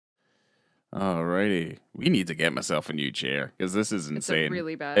Alrighty. We need to get myself a new chair because this is insane. It's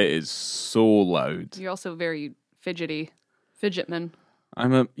really bad. It is so loud. You're also very fidgetman.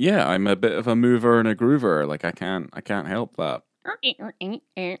 I'm a bit of a mover and a groover. Like I can't help that.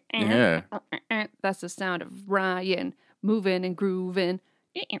 Yeah. That's the sound of Ryan moving and grooving.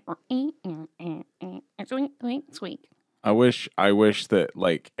 Sweet. I wish that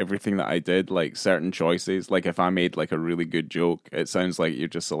like everything that I did, like certain choices, like if I made like a really good joke, it sounds like you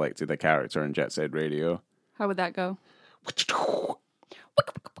just selected a character in Jet Set Radio. How would that go?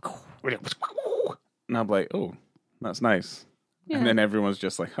 And I'm like, oh, that's nice. Yeah. And then everyone's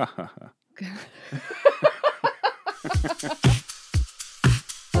just like, ha ha ha.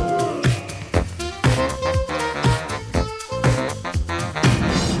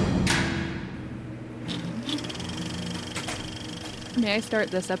 May I start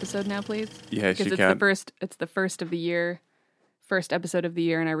this episode now, please? Yes, you because can. it's the first of the year, first episode of the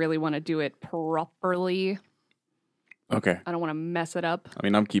year, and I really want to do it properly. Okay. I don't want to mess it up. I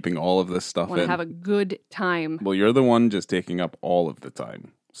mean, I'm keeping all of this I stuff want to in. have a good time. Well, you're the one just taking up all of the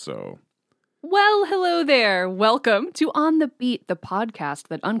time, so... Well, hello there. Welcome to On the Beat, the podcast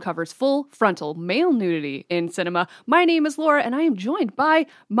that uncovers full frontal male nudity in cinema. My name is Laura, and I am joined by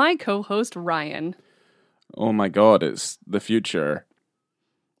my co-host, Ryan. Oh my god, it's the future.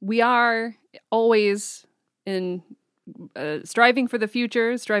 We are always in striving for the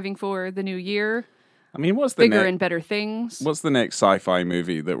future, striving for the new year, I mean, what's the bigger and better things. What's the next sci-fi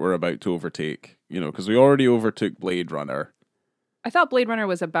movie that we're about to overtake? You know, because we already overtook Blade Runner. I thought Blade Runner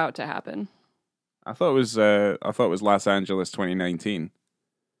was about to happen. I thought it was Los Angeles 2019.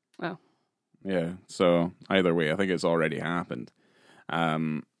 Oh. Yeah, so either way, I think it's already happened.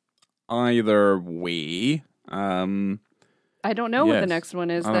 Either way, I don't know what the next one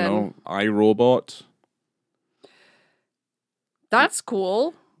is I then. don't know. iRobot. That's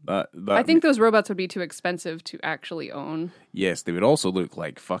cool. That I think those robots would be too expensive to actually own. Yes, they would also look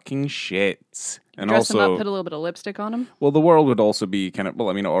like fucking shit. And Dress also, them up, put a little bit of lipstick on them. well, the world would also be kind of, well,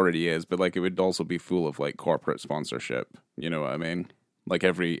 I mean, it already is, but like it would also be full of like corporate sponsorship. You know what I mean? Like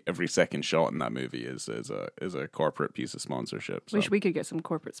every second shot in that movie is a corporate piece of sponsorship. So. Wish we could get some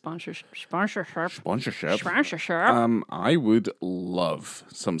corporate sponsorship. Sponsorship. I I would love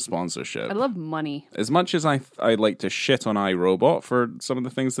some sponsorship. love money. As much as I like to shit on iRobot for some of the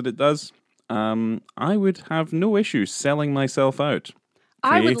things that it does, I would have no issue selling myself out.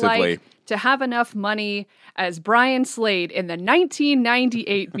 I would Creatively. like to have enough money as Brian Slade in the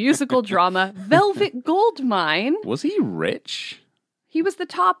 1998 musical drama Velvet Goldmine. Was he rich? He was the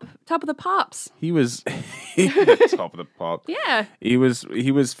top of the pops. He was the top of the pop. Yeah. He was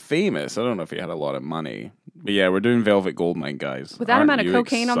famous. I don't know if he had a lot of money. But yeah, we're doing Velvet Goldmine, guys. With that Aren't amount of you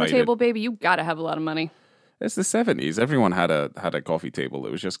cocaine on the excited? table, baby, you gotta have a lot of money. It's the 70s. Everyone had a coffee table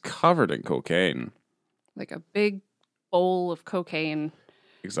that was just covered in cocaine. Like a big bowl of cocaine.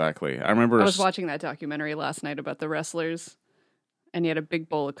 Exactly. I remember I was watching that documentary last night about the wrestlers, and he had a big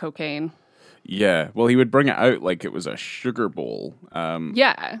bowl of cocaine. Yeah. Well, he would bring it out like it was a sugar bowl.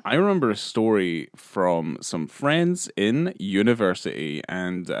 Yeah. I remember a story from some friends in university,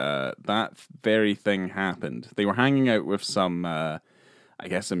 and that very thing happened. They were hanging out with some, I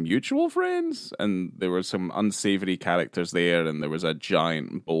guess, some mutual friends, and there were some unsavory characters there, and there was a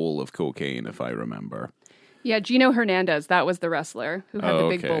giant bowl of cocaine, if I remember. Yeah, Gino Hernandez, that was the wrestler who had the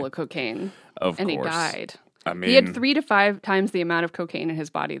big okay. bowl of cocaine. Of and course. he died. I mean, He had 3 to 5 times the amount of cocaine in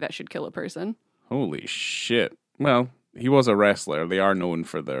his body that should kill a person. holy shit. Well, he was a wrestler. They are known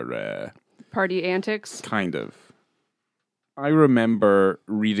for their Party antics. kind of. I remember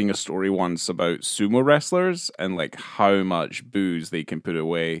reading a story once about sumo wrestlers and like how much booze they can put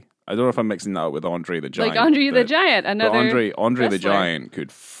away. I don't know if I'm mixing that up with Andre the Giant. Like Andre the but- Giant, but another Andre the wrestler. Giant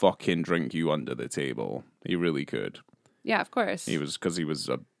could fucking drink you under the table. He really could. Yeah, of course. Because he was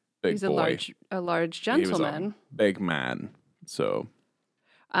a big He's boy. a large He was gentleman. a big man. So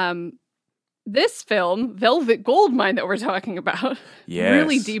This film, Velvet Goldmine, that we're talking about, Yes.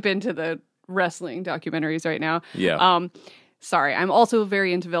 really deep into the wrestling documentaries right now. yeah. Sorry, I'm also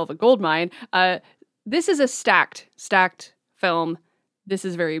very into Velvet Goldmine. This is a stacked film. This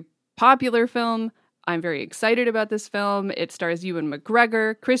is a very popular film. I'm very excited about this film. It stars Ewan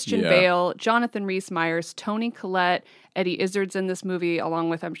McGregor, Christian Yeah. Bale, Jonathan Rhys Meyers, Toni Collette, Eddie Izzard's in this movie, along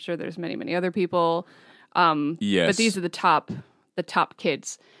with, I'm sure there's many, many other people. Yes. But these are the top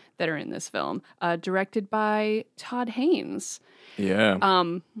kids that are in this film. Directed by Todd Haynes. Yeah.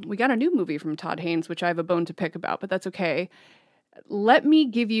 We got a new movie from Todd Haynes, which I have a bone to pick about, but that's okay. Let me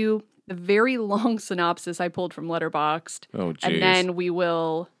give you the very long synopsis I pulled from Letterboxd. Oh, jeez. And then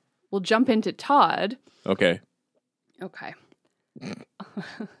we'll jump into Todd. Okay. Okay.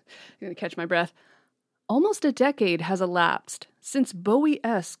 gonna catch my breath. Almost a decade has elapsed since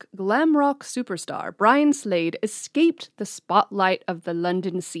Bowie-esque glam rock superstar Brian Slade escaped the spotlight of the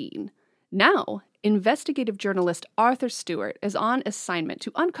London scene. Now, investigative journalist Arthur Stewart is on assignment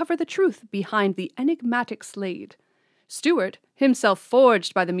to uncover the truth behind the enigmatic Slade. Stewart, himself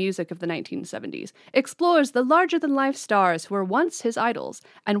forged by the music of the 1970s, explores the larger-than-life stars who were once his idols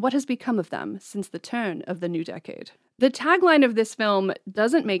and what has become of them since the turn of the new decade. The tagline of this film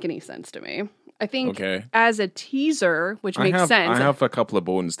doesn't make any sense to me. I think as a teaser, which makes sense. I have a couple of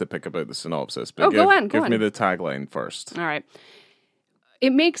bones to pick about the synopsis, but go on. Give me the tagline first. All right. It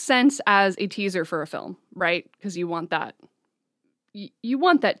makes sense as a teaser for a film, right? Because you want that. You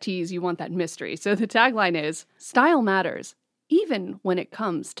want that tease, you want that mystery. So the tagline is, "Style matters, even when it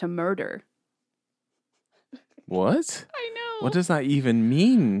comes to murder." What? I know. What does that even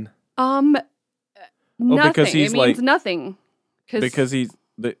mean? Nothing. Because he's it means nothing. Because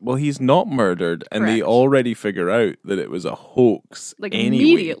he's not murdered, and they already figure out that it was a hoax. Like anyway,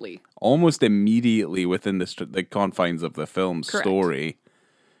 immediately. Almost immediately within the confines of the film's story.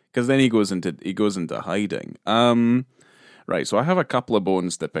 Because then he goes into hiding. Right, so I have a couple of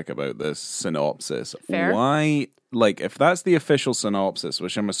bones to pick about this synopsis. Fair. Why, if that's the official synopsis,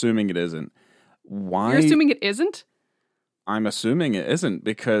 which I'm assuming it isn't, why... You're assuming it isn't? I'm assuming it isn't,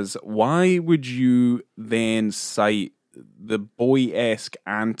 because why would you then cite the Bowie-esque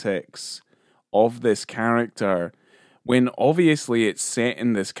antics of this character when obviously it's set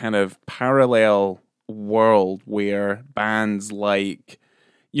in this kind of parallel world where bands like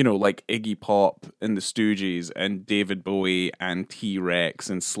Iggy Pop and the Stooges and David Bowie and T-Rex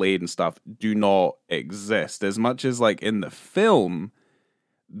and Slade and stuff do not exist. As much as in the film,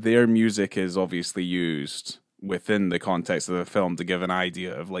 their music is obviously used within the context of the film to give an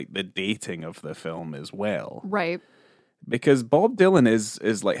idea of the dating of the film as well. Right. Because Bob Dylan is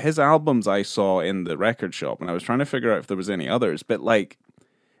his albums I saw in the record shop, and I was trying to figure out if there was any others, but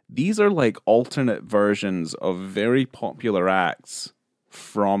these are alternate versions of very popular acts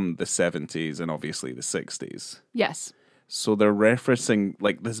from the 70s and obviously the 60s. Yes. So they're referencing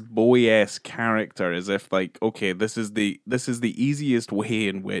this Bowie-esque character as if okay, this is the easiest way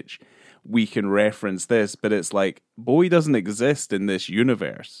in which we can reference this, but it's Bowie doesn't exist in this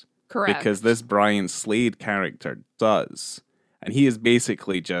universe. Correct. Because this Brian Slade character does. And he is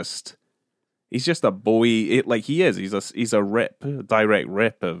basically he's just a Bowie, he's a direct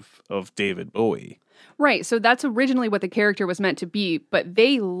rip of David Bowie. Right, so that's originally what the character was meant to be, but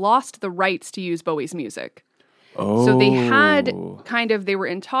they lost the rights to use Bowie's music. Oh. So they had they were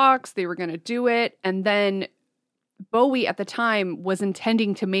in talks, they were going to do it, and then Bowie at the time was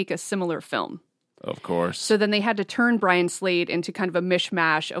intending to make a similar film. Of course. So then they had to turn Brian Slade into kind of a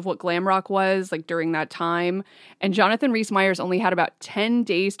mishmash of what glam rock was during that time. And Jonathan Rhys Meyers only had about 10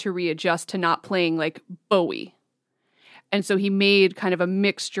 days to readjust to not playing Bowie. And so he made kind of a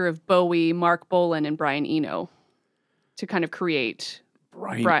mixture of Bowie, Mark Bolan, and Brian Eno to kind of create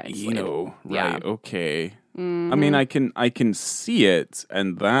Brian Eno. Right, yeah. Okay. Mm-hmm. I mean, I can see it,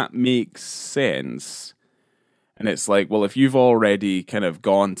 and that makes sense. And it's if you've already kind of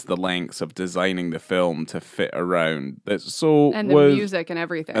gone to the lengths of designing the film to fit around that, and the music and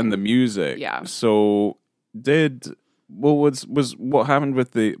everything. And the music. Yeah. So was what happened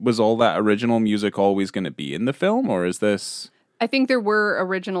with was all that original music always going to be in the film, or is this? I think there were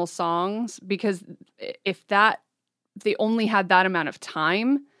original songs, because if they only had that amount of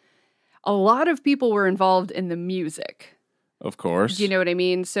time, a lot of people were involved in the music. Of course. You know what I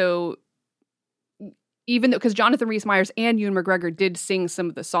mean? So even though, because Jonathan Rhys Meyers and Ewan McGregor did sing some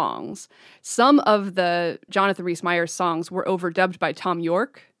of the songs, some of the Jonathan Rhys Meyers songs were overdubbed by Tom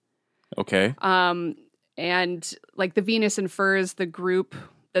York. Okay. And the Venus and Furs, the group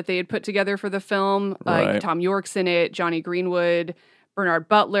that they had put together for the film, right. Tom York's in it, Johnny Greenwood, Bernard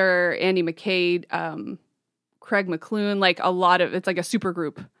Butler, Andy McCabe, Craig McClune, a lot of, it's a super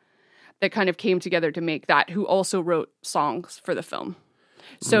group that kind of came together to make that, who also wrote songs for the film.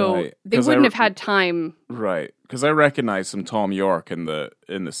 So right. They wouldn't have had time. Right. Because I recognize some Tom York in the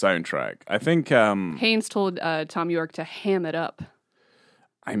soundtrack. I think Haynes told Tom York to ham it up.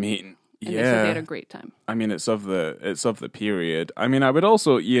 I mean, and they said they had a great time. I mean, it's of the period. I mean, I would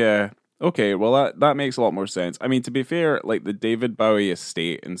also, okay, well that makes a lot more sense. I mean, to be fair, the David Bowie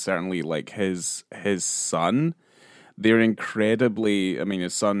estate, and certainly his son, they're incredibly. I mean,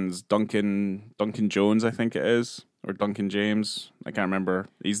 his son's Duncan Jones, I think it is, or Duncan James. I can't remember.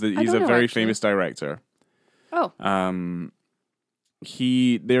 He's a very famous director. Oh.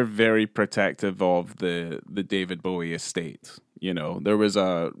 They're very protective of the David Bowie estate. There was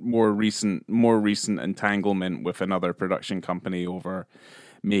a more recent entanglement with another production company over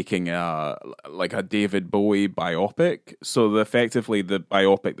making a David Bowie biopic. So effectively the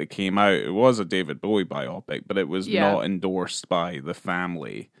biopic that came out, it was a David Bowie biopic, but it was not endorsed by the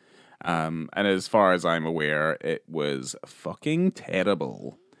family. And as far as I'm aware, it was fucking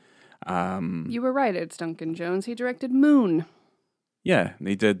terrible. You were right. It's Duncan Jones. He directed Moon. Yeah,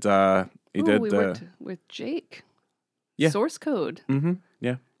 he did. We worked with Jake. Yeah. Source Code. Mm-hmm.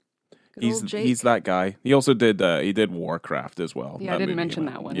 Yeah. Good old Jake. He's that guy. He also did Warcraft as well. Yeah, I didn't mention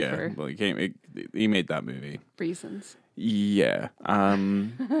that one. Well, he made that movie. Reasons. Yeah.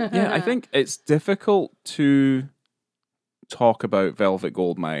 Yeah, I think it's difficult to talk about Velvet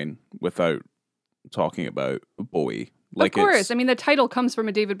Goldmine without talking about Bowie. Of course. I mean, the title comes from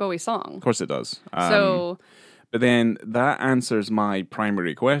a David Bowie song. Of course it does. So... But then that answers my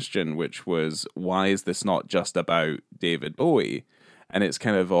primary question, which was, why is this not just about David Bowie? And it's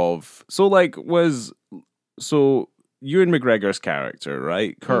kind of so Ewan McGregor's character,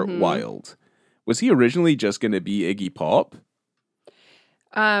 right? Kurt Wilde. Was he originally just going to be Iggy Pop?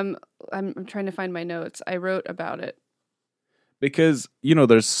 I'm trying to find my notes. I wrote about it. Because,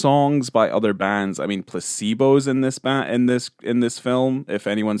 there's songs by other bands. I mean, Placebo's in this film. If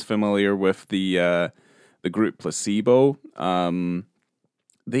anyone's familiar with the group Placebo,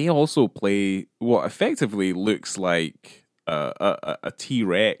 they also play what effectively looks like a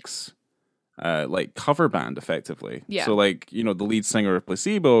T-Rex cover band, effectively. Yeah. So the lead singer of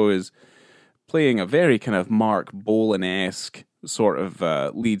Placebo is playing a very kind of Mark Bolan-esque sort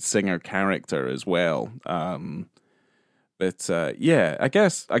of lead singer character as well. But I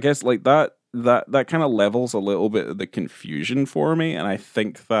guess like that kind of levels a little bit of the confusion for me, and I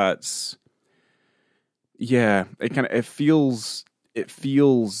think that's it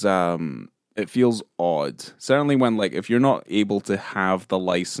feels odd. Certainly when if you're not able to have the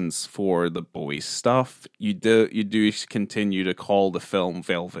license for the Bowie stuff, you do continue to call the film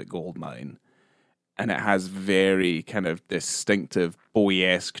Velvet Goldmine. And it has very kind of distinctive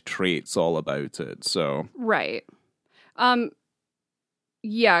Bowie-esque traits all about it. So right.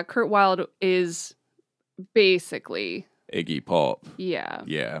 Yeah, Kurt Wilde is basically Iggy Pop. Yeah.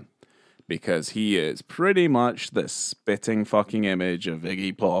 Yeah. Because he is pretty much the spitting fucking image of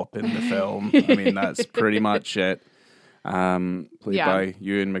Iggy Pop in the film. I mean, that's pretty much it. Played by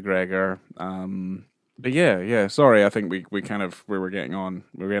Ewan McGregor. But yeah. Sorry, I think we were getting on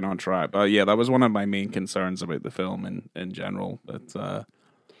track. But yeah, that was one of my main concerns about the film in general. But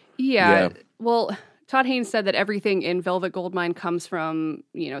well, Todd Haynes said that everything in Velvet Goldmine comes from,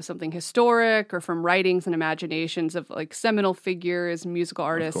 something historic or from writings and imaginations of seminal figures, musical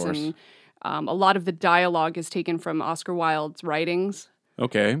artists, and a lot of the dialogue is taken from Oscar Wilde's writings.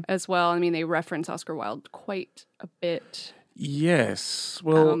 Okay. As well. I mean, they reference Oscar Wilde quite a bit. Yes.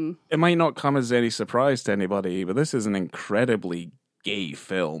 Well, it might not come as any surprise to anybody, but this is an incredibly gay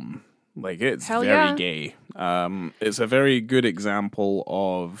film. It's very gay. It's a very good example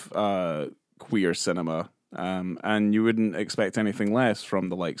of queer cinema, and you wouldn't expect anything less from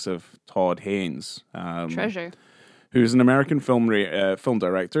the likes of Todd Haynes, Treasure, who's an American film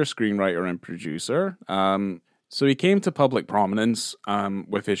director, screenwriter, and producer. So he came to public prominence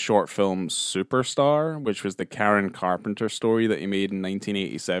with his short film Superstar, which was the Karen Carpenter story that he made in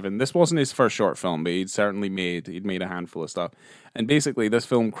 1987. This wasn't his first short film, but he'd made a handful of stuff. And basically, this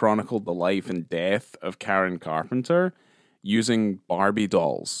film chronicled the life and death of Karen Carpenter using Barbie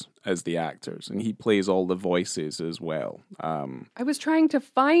dolls as the actors, and he plays all the voices as well. I was trying to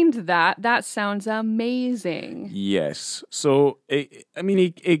find that. That sounds amazing. Yes. So,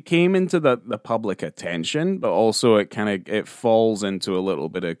 it came into the public attention, but also it falls into a little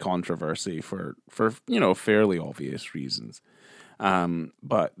bit of controversy for fairly obvious reasons.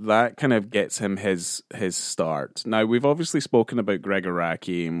 But that kind of gets him his start. Now, we've obviously spoken about Greg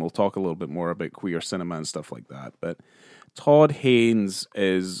Araki, and we'll talk a little bit more about queer cinema and stuff like that, but Todd Haynes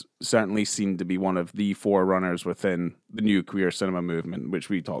is certainly seen to be one of the forerunners within the new queer cinema movement, which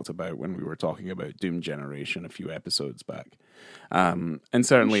we talked about when we were talking about Doom Generation a few episodes back. And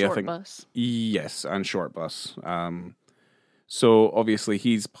certainly, I think... Bus. Yes, and Short Bus. So obviously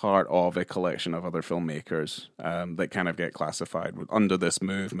he's part of a collection of other filmmakers that kind of get classified under this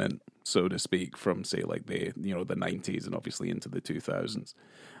movement, so to speak, from say the 90s and obviously into the 2000s.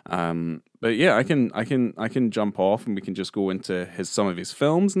 But yeah, I can jump off and we can just go into some of his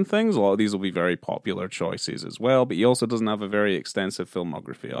films and things. A lot of these will be very popular choices as well, but he also doesn't have a very extensive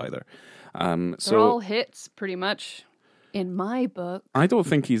filmography either. They're all hits, pretty much, in my book. I don't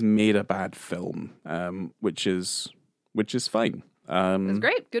think he's made a bad film, which is fine. That's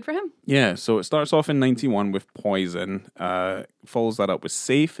great. Good for him. Yeah, so it starts off in 91 with Poison, follows that up with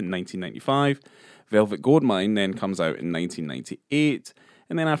Safe in 1995. Velvet Goldmine then comes out in 1998.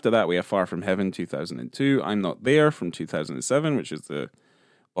 And then after that, we have Far From Heaven, 2002. I'm Not There from 2007, which is the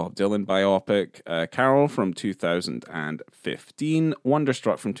Bob Dylan biopic. Carol from 2015.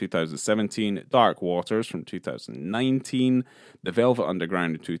 Wonderstruck from 2017. Dark Waters from 2019. The Velvet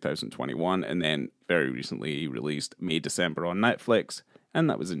Underground in 2021. And then very recently released May December on Netflix. And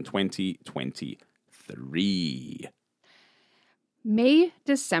that was in 2023. May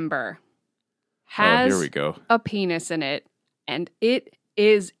December has a penis in it, and it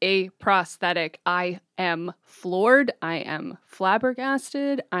is a prosthetic. I am floored. I am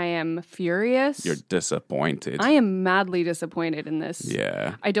flabbergasted. I am furious. You're disappointed. I am madly disappointed in this.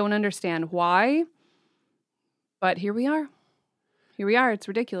 Yeah. I don't understand why, but here we are. Here we are. It's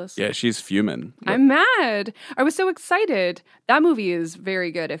ridiculous. Yeah, she's fuming. I'm mad. I was so excited. That movie is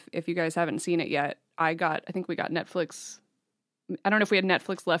very good. If you guys haven't seen it yet, I think we got Netflix. I don't know if we had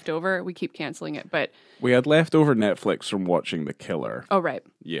Netflix left over. We keep canceling it, but we had leftover Netflix from watching The Killer. Oh, right.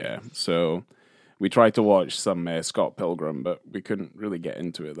 Yeah. So we tried to watch some Scott Pilgrim, but we couldn't really get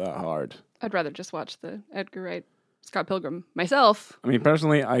into it that hard. I'd rather just watch the Edgar Wright Scott Pilgrim myself. I mean,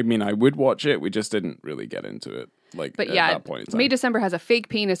 personally, I would watch it. We just didn't really get into it. But at that point in time. May December has a fake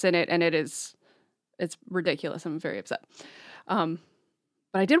penis in it, and it's ridiculous. I'm very upset. But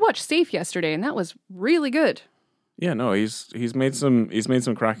I did watch Safe yesterday, and that was really good. Yeah, no, he's made some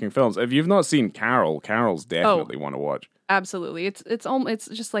cracking films. If you've not seen Carol's definitely want to watch. Absolutely, it's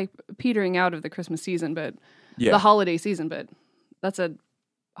just like petering out of the Christmas season, but the holiday season. But that's a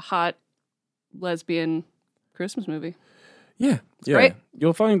hot lesbian Christmas movie. Yeah, yeah. Great.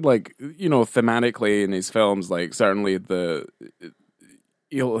 You'll find thematically in his films, like certainly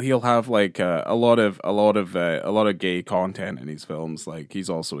he'll have like a lot of gay content in his films. Like he's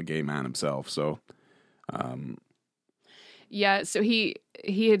also a gay man himself, so. Yeah, so he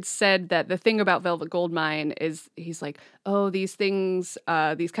had said that the thing about Velvet Goldmine is he's like, oh, these things,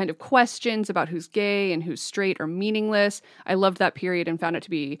 these kind of questions about who's gay and who's straight are meaningless. I loved that period and found it to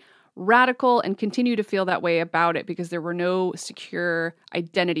be radical and continue to feel that way about it because there were no secure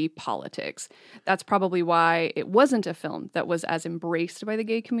identity politics. That's probably why it wasn't a film that was as embraced by the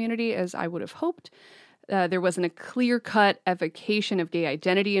gay community as I would have hoped. There wasn't a clear-cut evocation of gay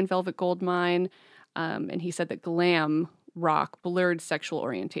identity in Velvet Goldmine. And he said that glam rock blurred sexual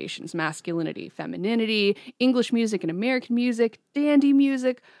orientations, masculinity, femininity, English music and American music, dandy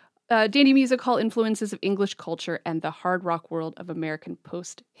music hall influences of English culture, and the hard rock world of American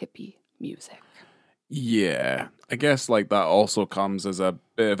post-hippie music. Yeah, I guess like that also comes as a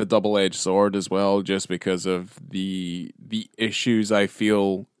bit of a double-edged sword as well, just because of the issues I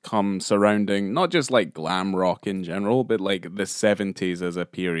feel come surrounding not just like glam rock in general, but like the 70s as a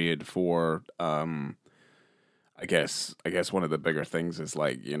period for I guess one of the bigger things is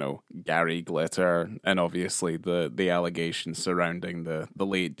like, Gary Glitter and obviously the allegations surrounding the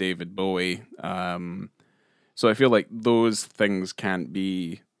late David Bowie. So I feel like those things can't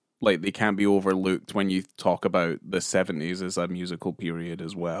be overlooked when you talk about the 70s as a musical period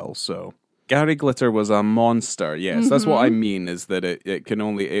as well. So Gary Glitter was a monster. Yes, That's what I mean, is that it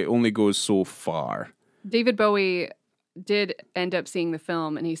only goes so far. David Bowie did end up seeing the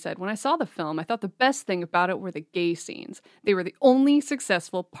film, and he said, when I saw the film, I thought the best thing about it were the gay scenes. They were the only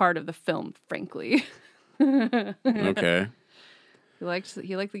successful part of the film, frankly. Okay. He liked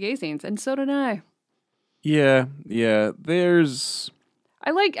the gay scenes, and so did I. Yeah. There's...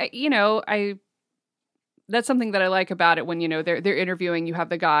 that's something that I like about it when, they're interviewing, you have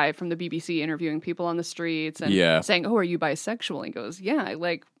the guy from the BBC interviewing people on the streets and saying, oh, are you bisexual? And he goes, yeah, I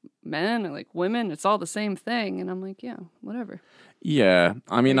like men, I like women, it's all the same thing. And I'm like, yeah, whatever. Yeah,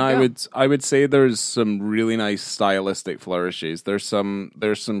 I mean, I would say there's some really nice stylistic flourishes. There's some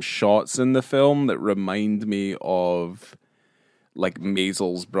shots in the film that remind me of like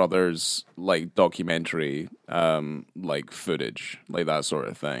Maisels brothers, like documentary, like footage, like that sort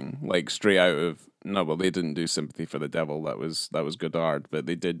of thing, like straight out of. No, well, they didn't do Sympathy for the Devil. That was Godard, but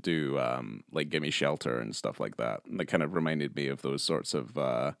they did do like Gimme Shelter and stuff like that. And that kind of reminded me of those sorts of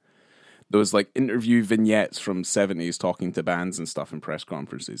those like interview vignettes from 70s talking to bands and stuff in press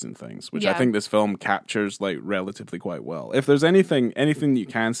conferences and things, which I think this film captures like relatively quite well. If there's anything you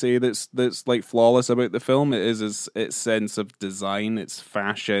can say that's like flawless about the film, it is its sense of design, its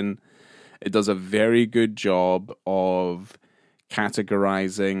fashion. It does a very good job of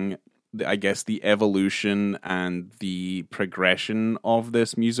categorizing, I guess, the evolution and the progression of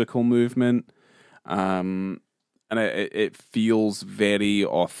this musical movement. And it feels very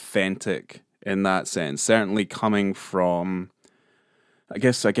authentic in that sense. Certainly coming from, I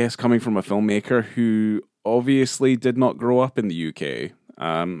guess coming from a filmmaker who obviously did not grow up in the UK.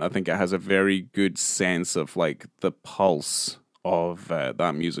 I think it has a very good sense of like the pulse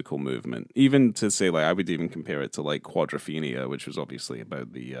that musical movement. Even to say, like, I would even compare it to like Quadrophenia, which was obviously about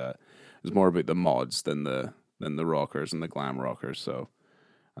it was more about the mods than the rockers and the glam rockers. So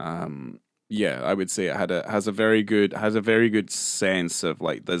yeah, I would say it has a very good sense of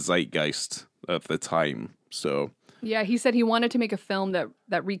like the zeitgeist of the time. So yeah, he said he wanted to make a film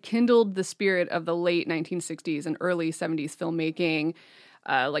that rekindled the spirit of the late 1960s and early 70s filmmaking,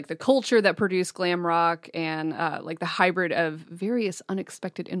 like the culture that produced glam rock and like the hybrid of various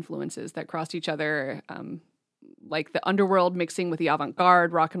unexpected influences that crossed each other, like the underworld mixing with the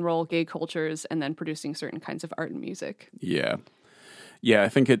avant-garde, rock and roll, gay cultures, and then producing certain kinds of art and music. Yeah. Yeah, I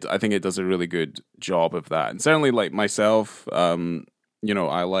think it does a really good job of that. And certainly like myself, you know,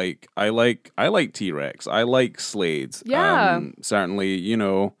 I like T-Rex. I like Slade. Yeah. Certainly, you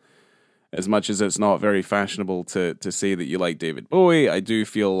know, as much as it's not very fashionable to say that you like David Bowie, I do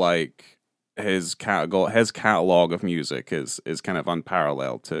feel like his catalog of music is kind of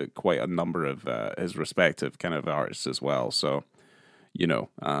unparalleled to quite a number of his respective kind of artists as well. So, you know,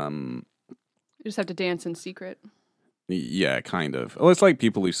 you just have to dance in secret. Yeah, kind of. Well, it's like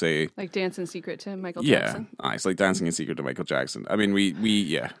people who say like dance in secret to Michael Jackson. Yeah, it's like dancing in secret to Michael Jackson. I mean, we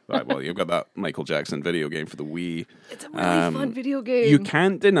right, well, you've got that Michael Jackson video game for the Wii. It's a really fun video game. You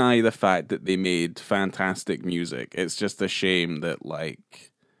can't deny the fact that they made fantastic music. It's just a shame that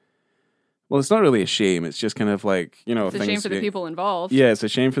like, well, it's not really a shame. It's just kind of like, you know, it's a shame for the people involved. Yeah, it's a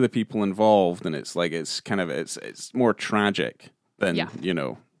shame for the people involved, and it's like it's kind of it's more tragic than you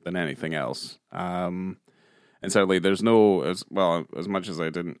know than anything else. And certainly, there's no as much as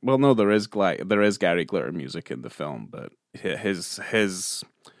I didn't. Well, no, there is Gary Glitter music in the film, but his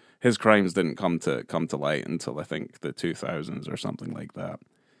crimes didn't come to light until I think the 2000s or something like that.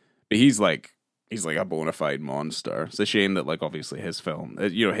 But he's like a bona fide monster. It's a shame that like obviously his film,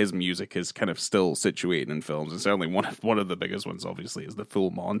 you know, his music is kind of still situated in films, and certainly one of the biggest ones obviously is the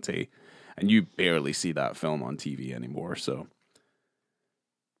Full Monty, and you barely see that film on TV anymore. So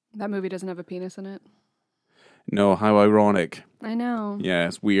that movie doesn't have a penis in it. No, how ironic. I know. Yeah,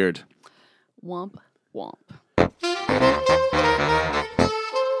 it's weird. Womp, womp.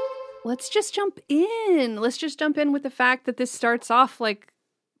 Let's just jump in. Let's just jump in with the fact that this starts off like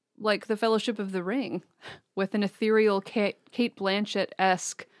the Fellowship of the Ring, with an ethereal Kate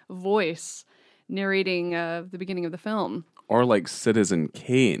Blanchett-esque voice narrating the beginning of the film. Or like Citizen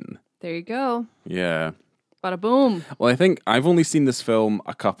Kane. There you go. Yeah. Bada boom. Well, I think I've only seen this film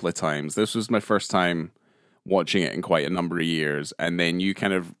a couple of times. This was my first time watching it in quite a number of years, and then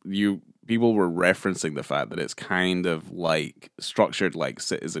people were referencing the fact that it's kind of like structured like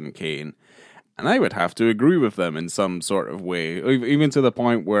Citizen Kane, and I would have to agree with them in some sort of way, even to the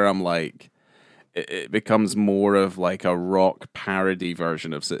point where I'm like, it becomes more of like a rock parody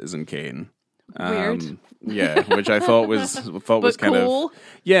version of Citizen Kane. Weird. Yeah, which I thought was kind cool. of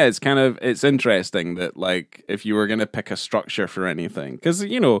yeah. It's interesting that like if you were going to pick a structure for anything, because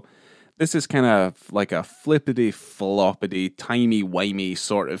you know. This is kind of like a flippity-floppity, timey-wimey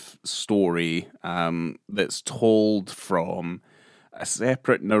sort of story that's told from a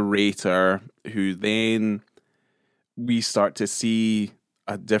separate narrator who then we start to see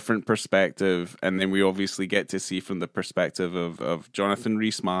a different perspective, and then we obviously get to see from the perspective of Jonathan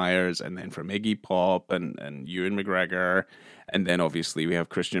Rhys Meyers, and then from Iggy Pop and Ewan McGregor, and then obviously we have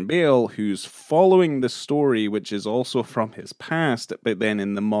Christian Bale, who's following the story, which is also from his past, but then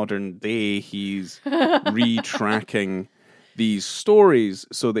in the modern day, he's retracking these stories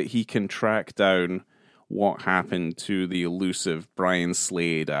so that he can track down what happened to the elusive Brian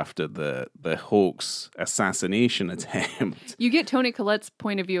Slade after the hoax assassination attempt. You get Toni Collette's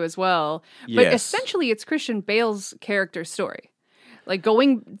point of view as well, but essentially it's Christian Bale's character story. Like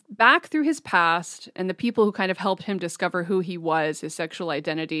going back through his past and the people who kind of helped him discover who he was, his sexual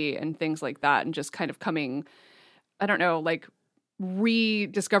identity and things like that, and just kind of coming, I don't know, like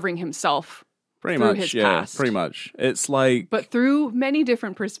rediscovering himself pretty through much, his yeah, past. pretty much. It's like, but through many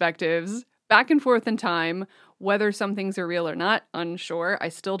different perspectives, back and forth in time, whether some things are real or not, unsure. I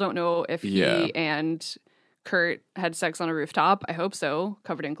still don't know if he and Kurt had sex on a rooftop. I hope so,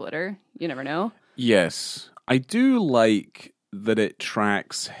 covered in glitter. You never know. Yes, I do like that it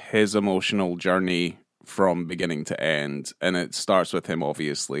tracks his emotional journey from beginning to end, and it starts with him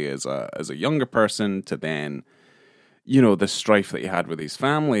obviously as a younger person to then, you know, the strife that he had with his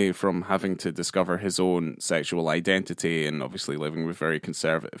family from having to discover his own sexual identity and obviously living with very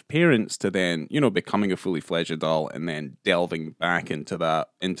conservative parents to then, you know, becoming a fully fledged adult and then delving back into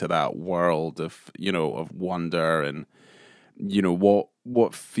that world of, you know, of wonder and, you know,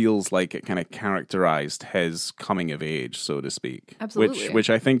 what feels like it kind of characterized his coming of age, so to speak. Absolutely. Which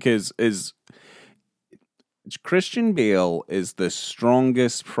I think is Christian Bale is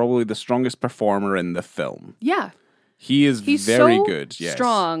probably the strongest performer in the film. Yeah. He's very so good. Yes.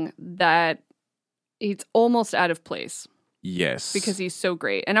 strong that it's almost out of place. Yes. Because he's so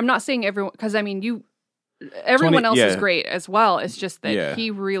great. And I'm not saying everyone, because I mean, everyone else is great as well. It's just that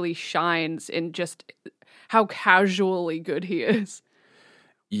he really shines in just how casually good he is.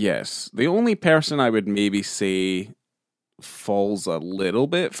 Yes. The only person I would maybe say falls a little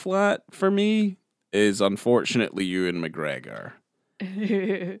bit flat for me is unfortunately Ewan McGregor.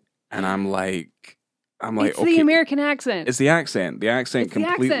 And I'm like, it's okay, the American accent. It's the accent. The accent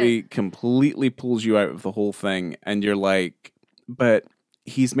completely pulls you out of the whole thing. And you're like, but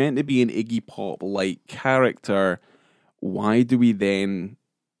he's meant to be an Iggy Pop like character. Why do we then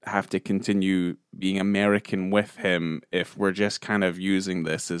have to continue being American with him if we're just kind of using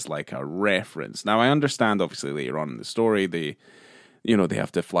this as like a reference? Now I understand obviously later on in the story they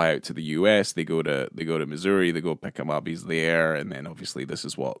have to fly out to the US, they go to Missouri, they go pick him up, he's there, and then obviously this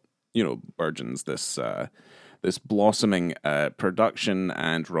is what burgeons this blossoming production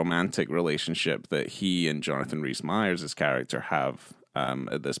and romantic relationship that he and Jonathan Rhys Meyers' character have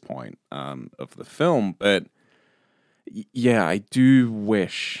at this point of the film. But yeah, I do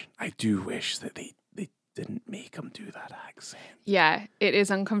wish that they didn't make him do that accent. Yeah, it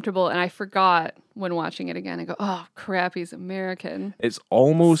is uncomfortable, and I forgot when watching it again. I go, oh crap, he's American. It's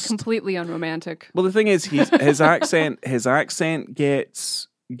almost completely unromantic. Well, the thing is, his accent gets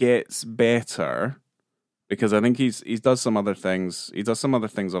better because I think he does some other things. He does some other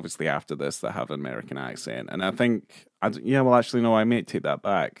things, obviously, after this that have an American accent. And I think, I may take that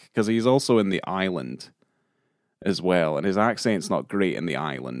back because he's also in The Island as well, and his accent's not great in The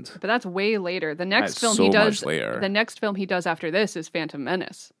Island. But that's way later. The next film he does after this is Phantom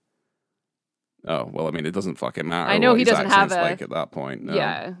Menace. Oh, well, I mean, it doesn't fucking matter. I know he doesn't have like at that point. No.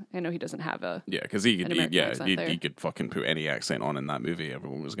 Yeah, I know he doesn't have a. Yeah, because he could fucking put any accent on in that movie.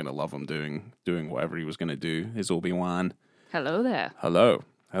 Everyone was going to love him doing whatever he was going to do. His Obi-Wan. Hello there. Hello.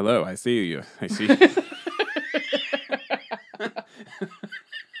 I see you. I see.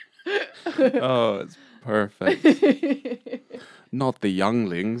 Oh, it's perfect. Not the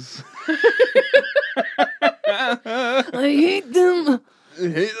younglings. I hate them.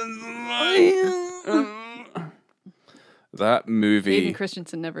 That movie. Hayden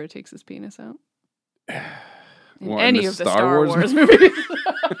Christensen never takes his penis out. In What, any of the Star Wars movies.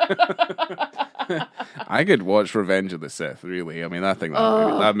 I could watch Revenge of the Sith, really. I mean,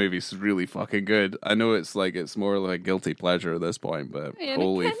 that movie's really fucking good. I know it's more like a guilty pleasure at this point, but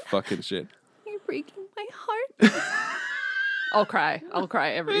holy fucking shit. You're breaking my heart. I'll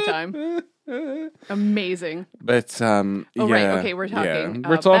cry every time. Amazing. But right, okay, we're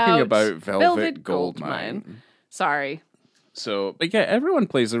talking about Velvet Goldmine. Sorry. So, but yeah, everyone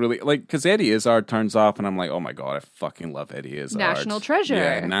plays a really, because Eddie Izzard turns up, and I'm like, oh my god, I fucking love Eddie Izzard. National treasure.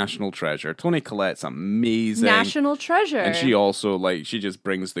 Yeah, national treasure. Toni Collette's amazing. National treasure. And she also, she just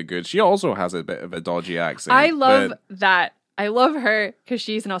brings the goods. She also has a bit of a dodgy accent. I love that. I love her because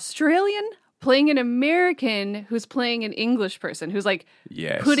she's an Australian playing an American who's playing an English person who's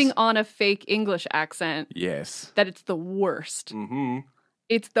putting on a fake English accent. Yes. That it's the worst. Mm-hmm.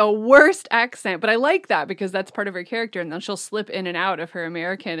 It's the worst accent, but I like that because that's part of her character, and then she'll slip in and out of her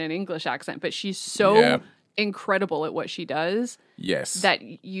American and English accent, but she's so incredible at what she does. Yes. That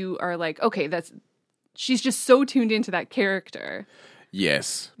you are like, okay, she's just so tuned into that character.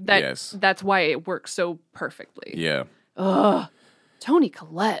 Yes. That's why it works so perfectly. Yeah. Ugh. Toni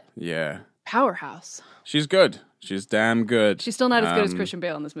Collette. Yeah. Powerhouse. She's good. She's damn good. She's still not as good as Christian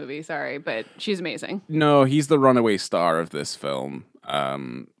Bale in this movie, sorry, but she's amazing. No, he's the runaway star of this film.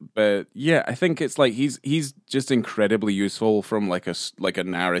 But yeah, I think it's he's just incredibly useful from like a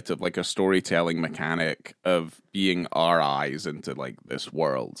narrative, like a storytelling mechanic of being our eyes into this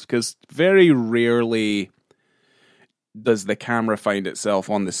world. Because very rarely does the camera find itself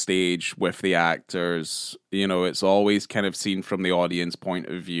on the stage with the actors. It's always kind of seen from the audience point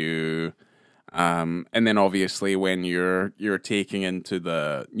of view. And then obviously when you're taking into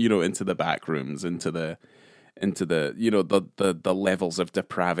the back rooms, into the the levels of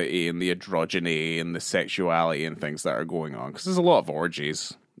depravity and the androgyny and the sexuality and things that are going on, because there's a lot of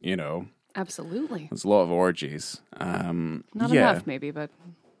orgies, Absolutely. There's a lot of orgies. Not enough maybe, but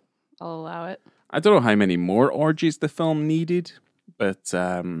I'll allow it. I don't know how many more orgies the film needed, but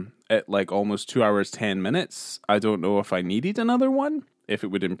at almost 2 hours 10 minutes, I don't know if I needed another one, if it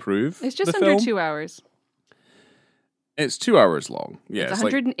would improve. It's just under 2 hours. It's 2 hours long. Yeah, it's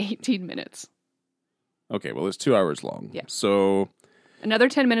 118 minutes. Okay, well, it's 2 hours long. Yeah. So another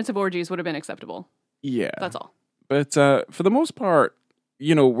 10 minutes of orgies would have been acceptable. Yeah. That's all. But for the most part,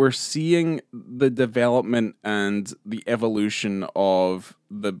 we're seeing the development and the evolution of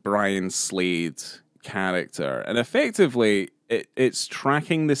the Brian Slade character, and effectively it's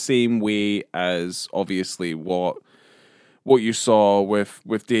tracking the same way as obviously what you saw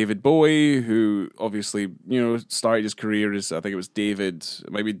with David Bowie, who obviously started his career as, I think it was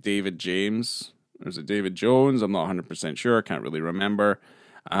maybe David James, or is it David Jones? I'm not 100% sure. I can't really remember.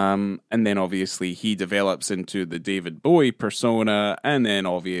 And then obviously he develops into the David Bowie persona, and then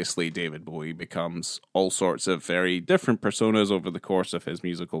obviously David Bowie becomes all sorts of very different personas over the course of his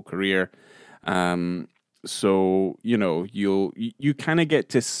musical career. So you kind of get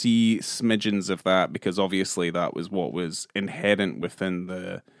to see smidgens of that, because obviously that was what was inherent within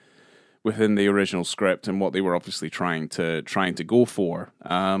the original script and what they were obviously trying to go for.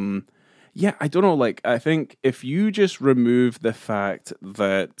 Yeah, I don't know. Like, I think if you just remove the fact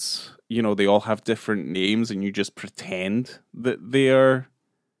that they all have different names and you just pretend that they're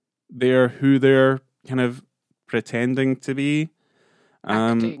who they're kind of pretending to be,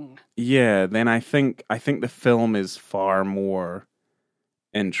 Acting. yeah, then I think the film is far more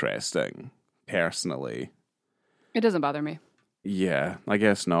interesting, personally. It doesn't bother me. Yeah, I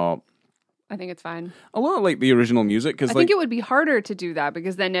guess not. I think it's fine. A lot like the original music, because I think it would be harder to do that,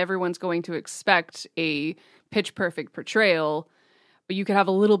 because then everyone's going to expect a pitch perfect portrayal. But you could have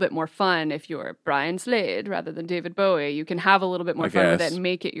a little bit more fun if you're Brian Slade rather than David Bowie. You can have a little bit more fun with it and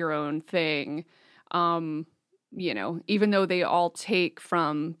make it your own thing. Even though they all take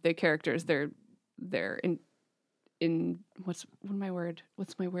from the characters, they're in what's my word?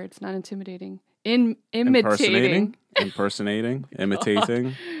 It's not intimidating. Imitating. Impersonating,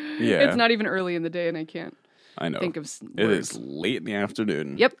 imitating. Yeah. It's not even early in the day and I can't think of words. It is late in the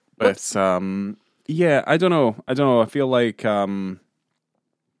afternoon. Yep. But yeah, I don't know. I feel like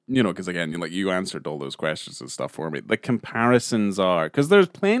because again, like, you answered all those questions and stuff for me. The comparisons are, because there's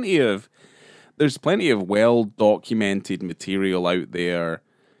plenty of well documented material out there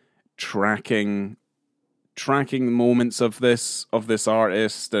tracking moments of this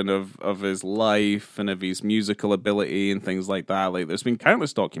artist and of his life and of his musical ability and things like that. Like, there's been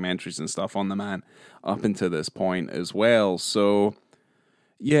countless documentaries and stuff on the man up until this point as well. So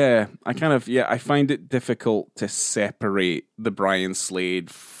yeah, I find it difficult to separate the Brian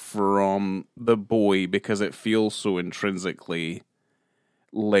Slade from the Bowie, because it feels so intrinsically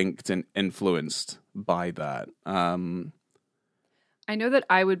linked and influenced by that. I know that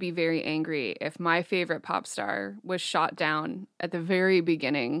I would be very angry if my favorite pop star was shot down at the very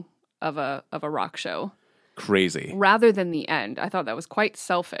beginning of a rock show. Crazy. Rather than the end. I thought that was quite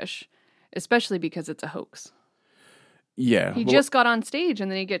selfish, especially because it's a hoax. Yeah. He just got on stage and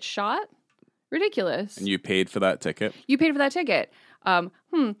then he gets shot? Ridiculous. And you paid for that ticket? You paid for that ticket.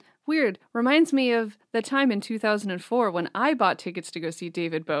 Weird. Reminds me of the time in 2004 when I bought tickets to go see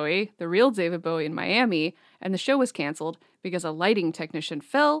David Bowie, the real David Bowie, in Miami, and the show was canceled because a lighting technician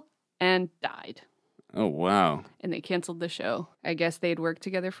fell and died. Oh, wow. And they canceled the show. I guess they'd worked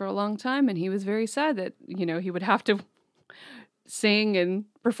together for a long time, and he was very sad that, he would have to sing and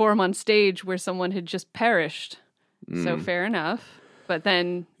perform on stage where someone had just perished. So fair enough. But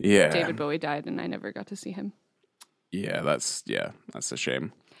then David Bowie died, and I never got to see him. Yeah, that's a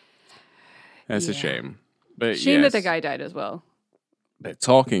shame. That's a shame. But shame that the guy died as well. But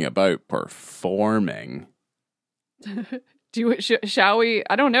talking about performing. Shall we?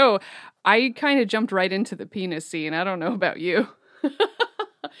 I don't know. I kind of jumped right into the penis scene. I don't know about you.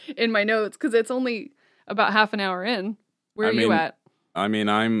 In my notes, because it's only about half an hour in. Where are you at? I mean,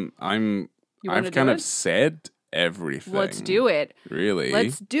 I've kind of said everything. Let's do it. Really?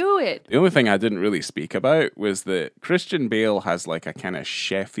 Let's do it. The only thing I didn't really speak about was that Christian Bale has like a kind of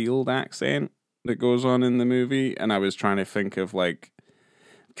Sheffield accent that goes on in the movie, and I was trying to think of like,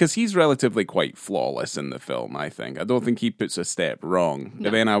 because he's relatively quite flawless in the film, I think. I don't think he puts a step wrong. No.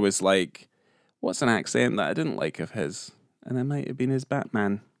 But then I was like, what's an accent that I didn't like of his? And it might have been his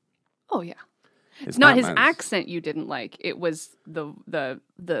Batman. Oh, yeah. It's not his accent you didn't like. It was the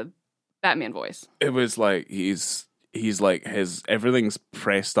Batman voice. It was like he's like everything's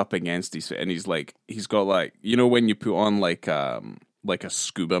pressed up against his face, and he's got like, when you put on like a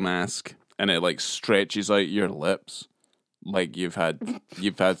scuba mask and it like stretches out your lips, like you've had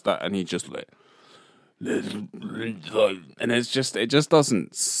that, and he just like, and it just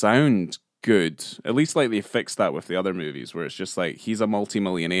doesn't sound good. At least like they fixed that with the other movies where it's just like he's a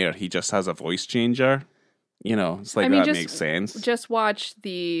multimillionaire, he just has a voice changer. It's like, that makes sense. Just watch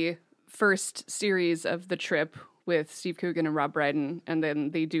the first series of The Trip with Steve Coogan and Rob Brydon, and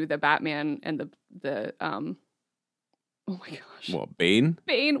then they do the Batman and the Oh my gosh. What, Bane?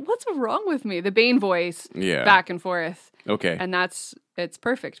 Bane, what's wrong with me? The Bane voice. Yeah. Back and forth. Okay. And it's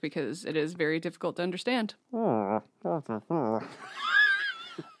perfect because it is very difficult to understand. I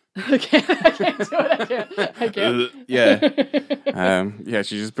can't do it. I can't. Yeah.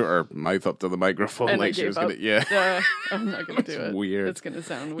 She just put her mouth up to the microphone And like she was up. gonna. I'm not gonna do it. Weird. It's gonna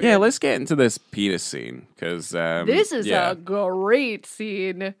sound weird. Yeah, let's get into this penis scene because this is a great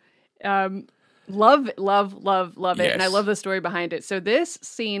scene. Love it, and I love the story behind it. So this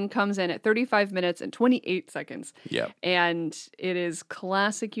scene comes in at 35 minutes and 28 seconds. Yeah, and it is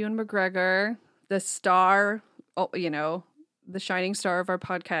classic Ewan McGregor, the star. The shining star of our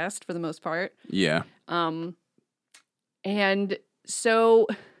podcast for the most part. Yeah. And so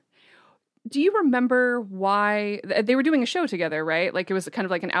do you remember why they were doing a show together, right? Like it was kind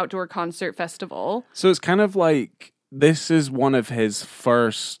of like an outdoor concert festival. So it's kind of like this is one of his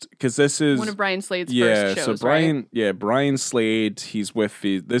first, because this is one of Brian Slade's first shows. So Brian, right? Yeah, Brian Slade. He's with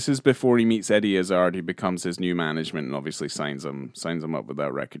this is before he meets Eddie Izzard. He becomes his new management and obviously signs him up with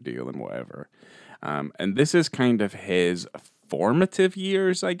that record deal and whatever. And this is kind of his formative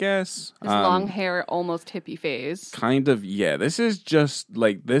years, I guess. His long hair, almost hippie phase. Kind of, yeah. This is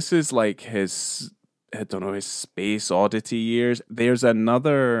like his, I don't know, his Space Oddity years. There's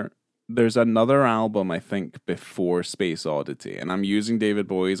another album, I think, before Space Oddity, and I'm using David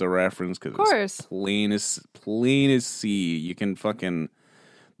Bowie as a reference because it's plain as sea. You can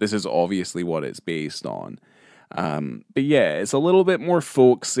this is obviously what it's based on. But yeah, it's a little bit more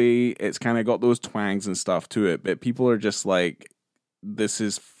folksy. It's kind of got those twangs and stuff to it, but people are just like, this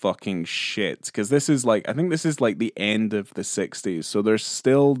is fucking shit. Because I think this is like the end of the 60s. So there's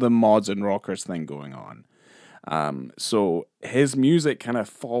still the mods and rockers thing going on. So his music kind of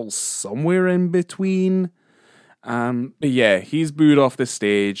falls somewhere in between. But yeah, he's booed off the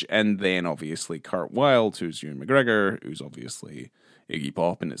stage. And then obviously Kurt Wilde, who's Ewan McGregor, who's obviously Iggy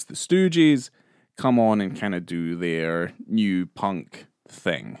Pop, and it's the Stooges, come on and kind of do their new punk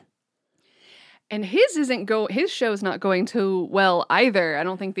thing. And his show's not going too well either. I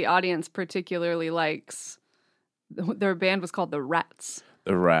don't think the audience particularly likes. Their band was called The Rats.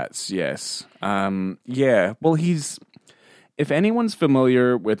 The Rats, yes. Yeah, well, if anyone's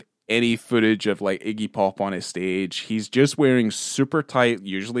familiar with any footage of like Iggy Pop on his stage, he's just wearing super tight,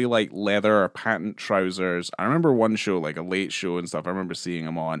 usually like leather or patent trousers. I remember one show, like a late show and stuff, I remember seeing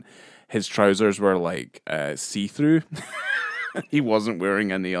him on. His trousers were like see-through. He wasn't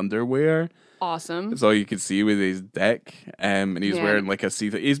wearing any underwear. Awesome. That's all you could see with his dick. And he's wearing like a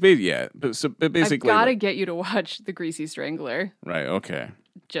see-through. He's but basically. I've got to get you to watch The Greasy Strangler. Right, okay.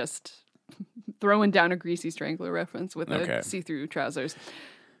 Just throwing down a Greasy Strangler reference with a see-through trousers.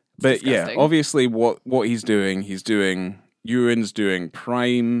 But disgusting. Yeah, obviously what Ewan's doing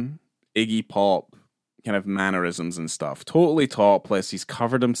prime Iggy Pop kind of mannerisms and stuff. Totally topless. He's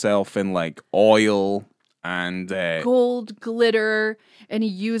covered himself in like oil and gold glitter, and he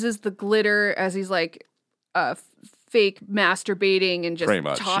uses the glitter as he's like fake masturbating and just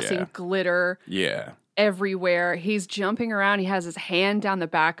tossing glitter everywhere. He's jumping around. He has his hand down the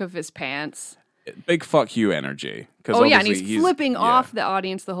back of his pants. Big fuck you energy. And he's flipping off the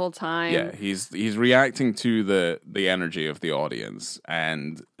audience the whole time. Yeah, he's reacting to the energy of the audience.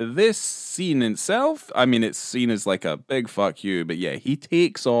 And this scene itself, I mean, it's seen as like a big fuck you, but yeah, he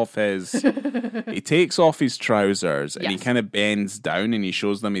takes off his trousers and he kind of bends down and he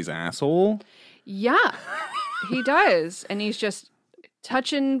shows them his asshole. Yeah, he does. And he's just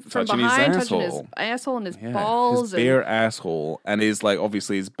touching from behind, touching his asshole and his balls. His bare asshole. And he's like,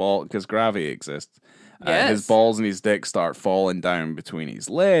 obviously his ball, because gravity exists. Yes. His balls and his dick start falling down between his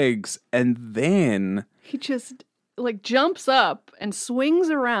legs. And then he just like jumps up and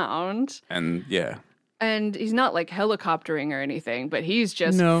swings around. And yeah. And he's not like helicoptering or anything, but he's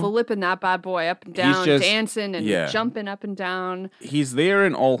just flipping that bad boy up and down, dancing and jumping up and down. He's there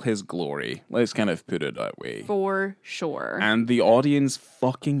in all his glory. Let's kind of put it that way. For sure. And the audience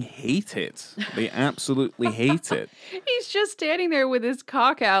fucking hate it. They absolutely hate it. He's just standing there with his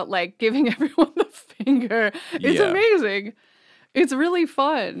cock out, like giving everyone the finger. It's amazing. It's really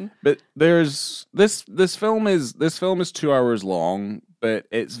fun. But there's this film is 2 hours long. But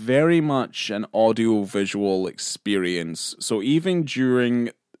it's very much an audio-visual experience. So even during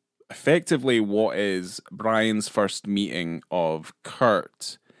effectively what is Brian's first meeting of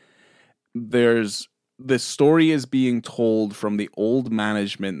Kurt, the story is being told from the old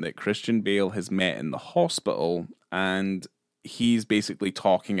management that Christian Bale has met in the hospital, and he's basically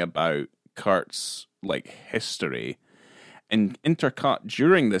talking about Kurt's like history. and intercut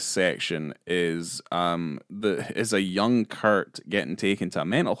during this section is a young Kurt getting taken to a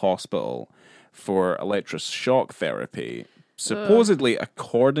mental hospital for electroshock therapy, supposedly,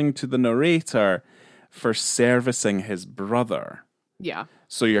 according to the narrator, for servicing his brother. Yeah.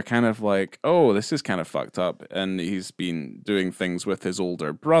 So you're kind of like, oh, this is kind of fucked up. And he's been doing things with his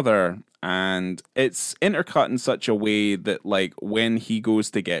older brother. And it's intercut in such a way that, like, when he goes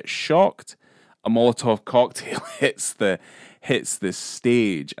to get shocked, a Molotov cocktail hits the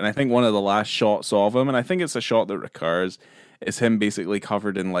stage. And I think one of the last shots of him, and I think it's a shot that recurs, is him basically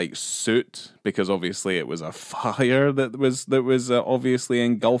covered in like soot, because obviously it was a fire that was obviously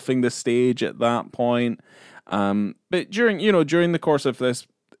engulfing the stage at that point. But during the course of this,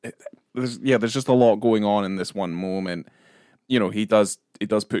 there's just a lot going on in this one moment. He does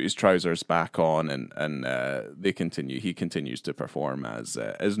put his trousers back on, and he continues to perform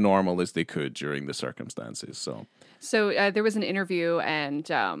as normal as they could during the circumstances. So there was an interview, and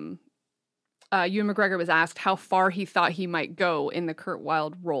Ewan McGregor was asked how far he thought he might go in the Kurt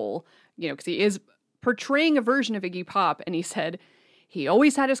Wilde role, because he is portraying a version of Iggy Pop, and he said he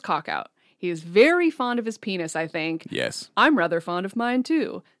always had his cock out. He is very fond of his penis, I think. Yes. I'm rather fond of mine,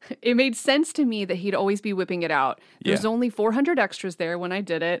 too. It made sense to me that he'd always be whipping it out. There's only 400 extras there when I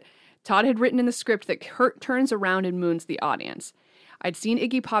did it. Todd had written in the script that Kurt turns around and moons the audience. I'd seen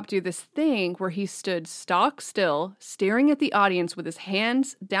Iggy Pop do this thing where he stood stock still, staring at the audience with his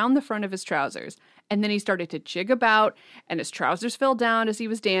hands down the front of his trousers. And then he started to jig about, and his trousers fell down as he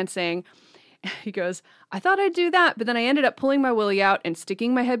was dancing. He goes, I thought I'd do that, but then I ended up pulling my willy out and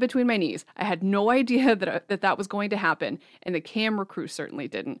sticking my head between my knees. I had no idea that was going to happen, and the camera crew certainly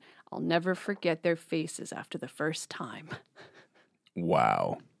didn't. I'll never forget their faces after the first time.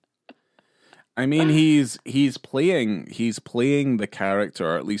 Wow. I mean, he's playing the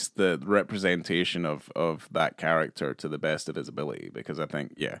character, or at least the representation of that character, to the best of his ability. Because I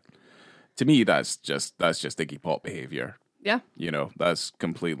think, to me, that's just Iggy Pop behavior. Yeah, that's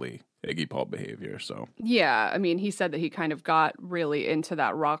completely Iggy Pop behavior. So yeah, I mean, he said that he kind of got really into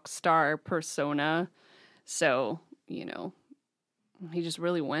that rock star persona. So he just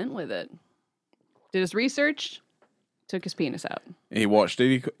really went with it. Did his research. Took his penis out. He watched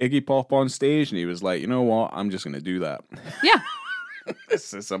Iggy Pop on stage, and he was like, you know what? I'm just going to do that. Yeah.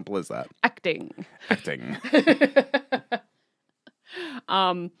 It's as simple as that. Acting.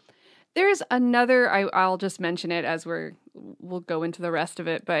 There's another, I'll just mention it as we'll go into the rest of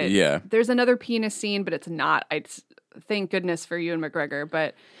it, but there's another penis scene, but it's not. Thank goodness for Ewan McGregor,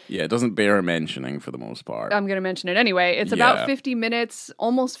 but it doesn't bear mentioning for the most part. I'm going to mention it anyway. It's about 50 minutes,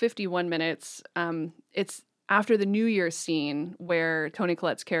 almost 51 minutes. It's after the New Year's scene where Toni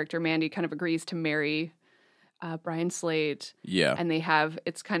Collette's character, Mandy, kind of agrees to marry Brian Slade. Yeah. And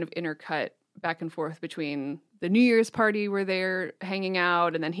it's kind of intercut back and forth between the New Year's party where they're hanging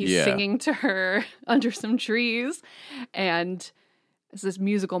out, and then he's singing to her under some trees. And it's this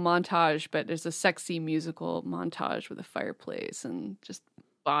musical montage, but there's a sexy musical montage with a fireplace and just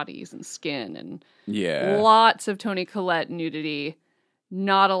bodies and skin and lots of Toni Collette nudity.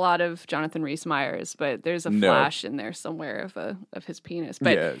 Not a lot of Jonathan Rhys Meyers, but there's a flash in there somewhere of his penis.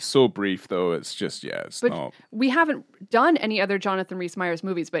 But it's so brief though. It's just it's not. We haven't done any other Jonathan Rhys Meyers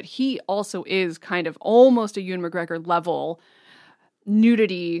movies, but he also is kind of almost a Ewan McGregor level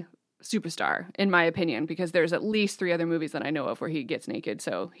nudity superstar, in my opinion, because there's at least 3 other movies that I know of where he gets naked.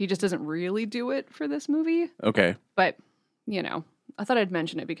 So he just doesn't really do it for this movie. Okay, but I thought I'd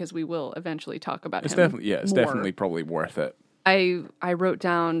mention it because we will eventually talk about it's him. It's definitely probably worth it. I wrote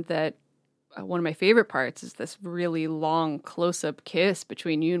down that one of my favorite parts is this really long close-up kiss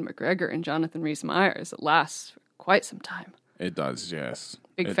between Ewan McGregor and Jonathan Rhys Meyers. It lasts for quite some time. It does, yes.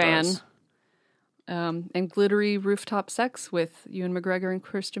 Big fan. And glittery rooftop sex with Ewan McGregor and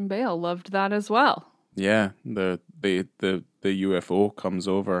Christian Bale. Loved that as well. Yeah, the UFO comes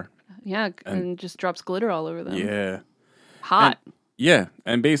over. Yeah, and just drops glitter all over them. Yeah. Hot.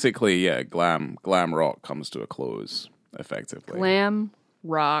 And basically, Glam Rock comes to a close. Effectively. Glam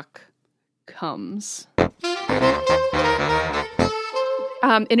Rock comes. In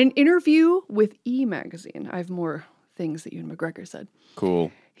an interview with E! Magazine, I have more things that Ewan McGregor said.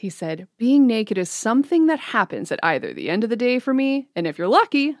 Cool. He said, being naked is something that happens at either the end of the day for me, and if you're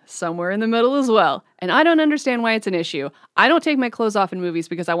lucky, somewhere in the middle as well. And I don't understand why it's an issue. I don't take my clothes off in movies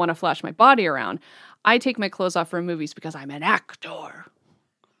because I want to flash my body around. I take my clothes off for movies because I'm an actor.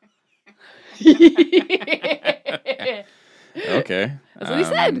 Okay. That's what he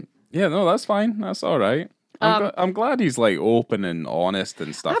said. Yeah, no, that's fine. That's all right. I'm glad he's like open and honest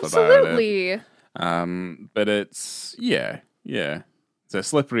and stuff absolutely. about it. But it's It's a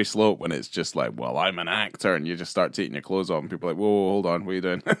slippery slope when it's just like, well, I'm an actor, and you just start taking your clothes off, and people are like, whoa, hold on, what are you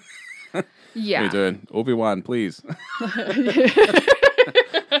doing? Yeah. What are you doing? Obi-Wan, please.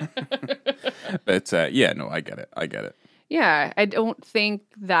 But no, I get it. Yeah, I don't think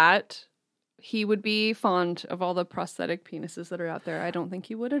that he would be fond of all the prosthetic penises that are out there. I don't think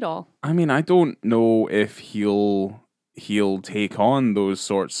he would at all. I mean, I don't know if he'll take on those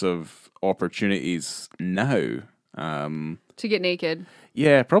sorts of opportunities now. To get naked.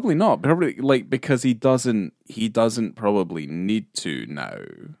 Yeah, probably not. Probably like because he doesn't probably need to now.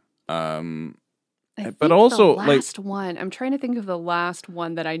 But also, the last one. I'm trying to think of the last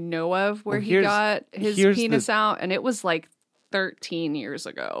one that I know of where he got his penis out, and it was like 13 years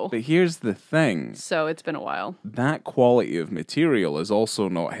ago. But here's the thing. So it's been a while. That quality of material is also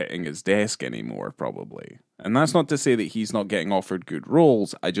not hitting his desk anymore, probably. And that's not to say that he's not getting offered good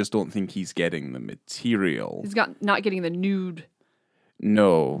roles. I just don't think he's getting the material. He's not getting the nude.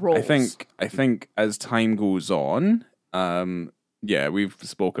 No, roles. I think as time goes on, we've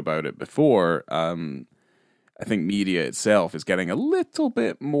spoke about it before. I think media itself is getting a little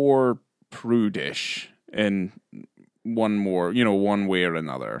bit more prudish in one way or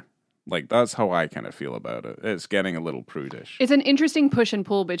another. Like, that's how I kind of feel about it. It's getting a little prudish. It's an interesting push and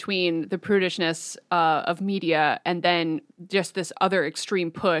pull between the prudishness of media and then just this other extreme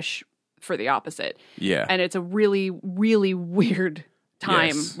push for the opposite. Yeah. And it's a really, really weird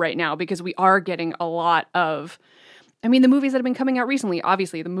time right now because we are getting a lot of... I mean, the movies that have been coming out recently,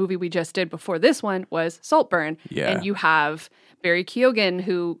 obviously, the movie we just did before this one was Saltburn. Yeah. And you have Barry Keoghan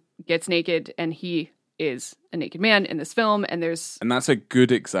who gets naked and he is a naked man in this film. And that's a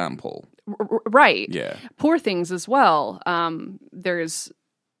good example. Right. Yeah. Poor Things as well.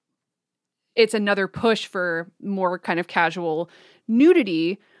 It's another push for more kind of casual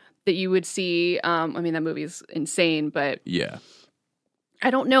nudity that you would see. I mean, that movie is insane, but yeah,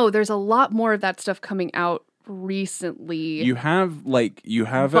 I don't know. There's a lot more of that stuff coming out recently. You have it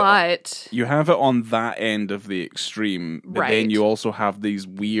on that end of the extreme, but then you also have these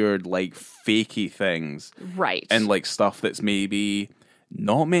weird like fakey things, right? And like stuff that's maybe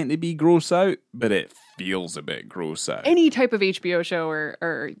not meant to be gross out, but it feels a bit gross out. Any type of HBO show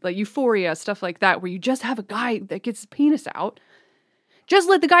or like Euphoria, stuff like that, where you just have a guy that gets his penis out. Just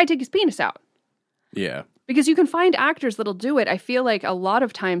let the guy take his penis out. Yeah. Because you can find actors that'll do it. I feel like a lot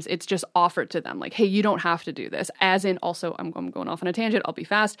of times it's just offered to them. Like, hey, you don't have to do this. As in, also, I'm going off on a tangent. I'll be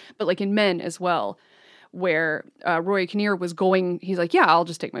fast. But like in Men as well, where Roy Kinnear was going, he's like, yeah, I'll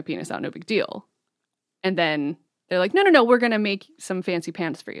just take my penis out. No big deal. And then they're like, no, we're going to make some fancy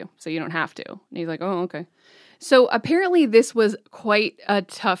pants for you. So you don't have to. And he's like, oh, okay. So apparently this was quite a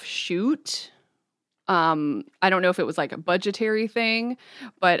tough shoot. I don't know if it was like a budgetary thing,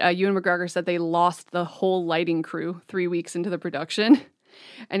 but Ewan McGregor said they lost the whole lighting crew 3 weeks into the production.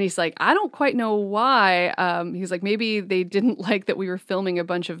 And he's like, I don't quite know why. He's like, maybe they didn't like that we were filming a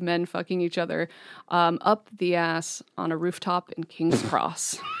bunch of men fucking each other up the ass on a rooftop in King's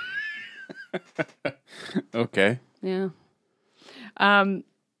Cross. Okay. Yeah.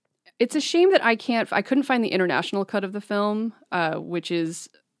 It's a shame that I couldn't find the international cut of the film, which is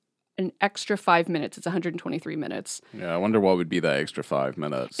an extra 5 minutes. It's 123 minutes. Yeah, I wonder what would be that extra 5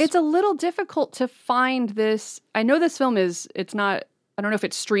 minutes. It's a little difficult to find this. I know this film it's not, I don't know if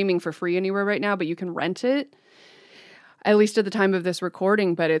it's streaming for free anywhere right now, but you can rent it, at least at the time of this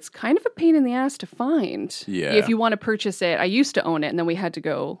recording, but it's kind of a pain in the ass to find. Yeah. If you want to purchase it. I used to own it, and then we had to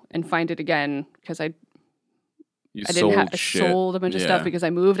go and find it again because I sold a bunch of stuff because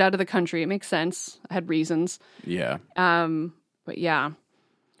I moved out of the country. It makes sense. I had reasons. Yeah. But yeah.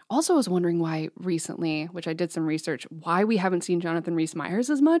 Also, I was wondering why recently, which I did some research, why we haven't seen Jonathan Rhys Meyers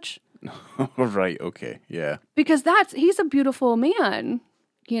as much. Right, okay, yeah. Because he's a beautiful man,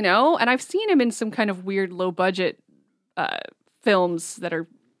 you know? And I've seen him in some kind of weird low-budget films that are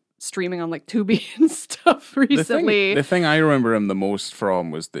streaming on like Tubi and stuff recently. The thing I remember him the most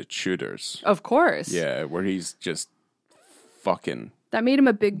from was The Tudors. Of course. Yeah, where he's just fucking... That made him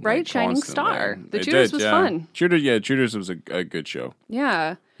a big, bright, shining star. The Tudors was fun. Tudors was a good show.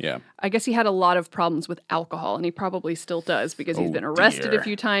 Yeah. Yeah. I guess he had a lot of problems with alcohol, and he probably still does because he's been arrested a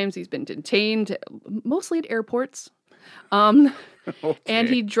few times. He's been detained, mostly at airports. Okay. And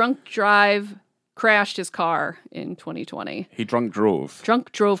he crashed his car in 2020. He drunk drove.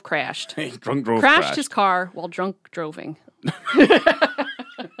 Crashed. He drunk drove crashed his car while drunk droving.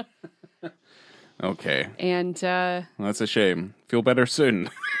 Okay. And well, that's a shame. Feel better soon,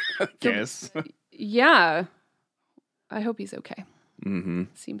 I guess. Yeah. I hope he's okay. Mm-hmm.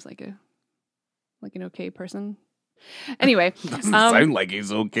 Seems like an okay person. Anyway, Doesn't sound like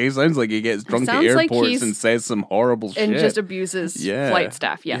he's okay. Sounds like he gets drunk at sounds like airports he's- and says some horrible shit. and just abuses flight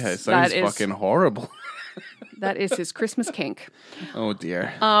staff. Yes, Yeah, it sounds that is fucking horrible. that is his Christmas kink. Oh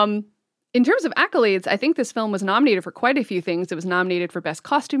dear. In terms of accolades, I think this film was nominated for quite a few things. It was nominated for Best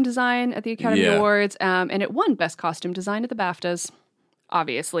Costume Design at the Academy Yeah. Awards, and it won Best Costume Design at the BAFTAs.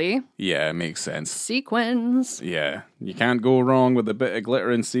 Obviously, Yeah, it makes sense. sequins. Yeah, you can't go wrong with a bit of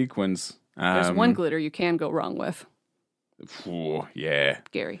glitter and sequins. There's one glitter you can go wrong with, Yeah,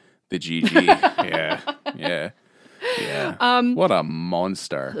 Gary. the GG. yeah. What a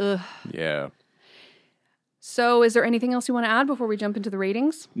monster. Ugh. Yeah. So, is there anything else you want to add before we jump into the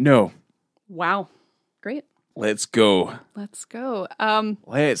ratings? No, Wow, great. let's go. Let's go.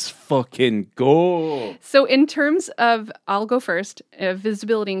 Let's fucking go. So in terms of, I'll go first,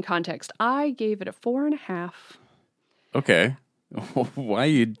 visibility and context, I gave it a 4.5. Okay. Why are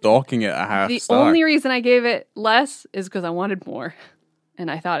you docking it a half The star? only reason I gave it less is because I wanted more. And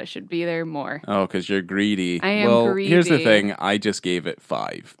I thought it should be there more. Oh, because you're greedy. I am well, here's the greedy. thing. I just gave it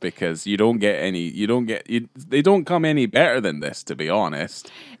 5 because they don't come any better than this, to be honest.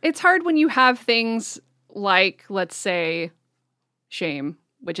 It's hard when you have things like, let's say, Shame,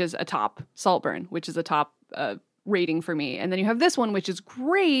 which is a top, Saltburn, which is a top rating for me. And then you have this one, which is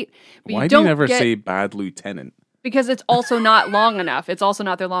great, but Why you do you don't never get... say Bad Lieutenant? Because it's also not long enough. It's also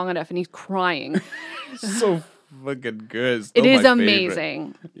not there long enough, and he's crying. So fucking good. It's It still is my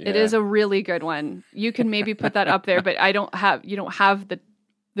amazing. favorite. It Yeah. is a really good one. You can maybe put that up there, but you don't have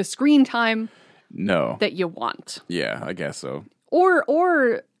the screen time No. that you want. Yeah, I guess so.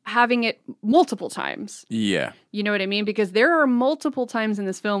 Or having it multiple times. Yeah. You know what I mean? Because there are multiple times in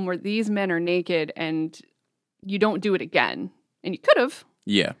this film where these men are naked and you don't do it again. And you could have.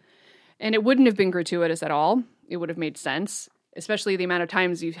 Yeah. And it wouldn't have been gratuitous at all. It would have made sense. Especially the amount of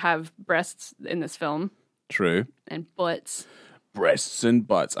times you have breasts in this film. True. And butts. Breasts and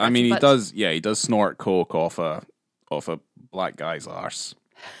butts. I mean, and he butts. does. Yeah, he does snort coke off a black guy's arse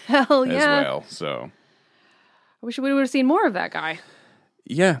Hell as yeah. well. So I wish we would have seen more of that guy.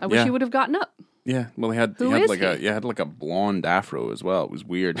 yeah, I wish he would have gotten up. Yeah. Well, he had Who is like a blonde afro as well. It was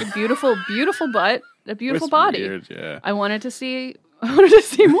weird. Beautiful, beautiful butt, a beautiful It was body. weird, yeah. I wanted to see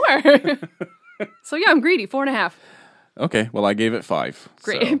more. So yeah, I'm greedy. 4.5. Okay, well, I gave it 5.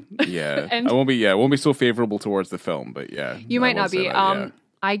 Great. So, yeah, And- I won't be so favorable towards the film, but yeah, You I might will not say be. that,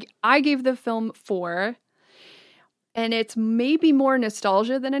 yeah. I gave the film 4, and it's maybe more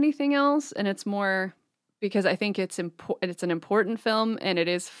nostalgia than anything else, and it's more because I think it's an important film and it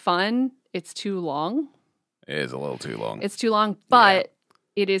is fun. It's too long. It is a little too long. It's too long, but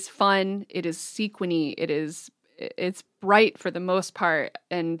it is fun. It is sequiny. It's bright for the most part,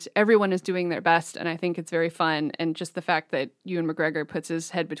 and everyone is doing their best, and I think it's very fun. And just the fact that Ewan McGregor puts his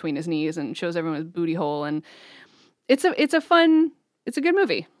head between his knees and shows everyone his booty hole, and it's a good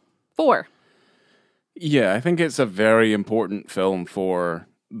movie. 4. Yeah, I think it's a very important film for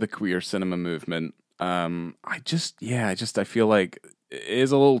the queer cinema movement. I feel like it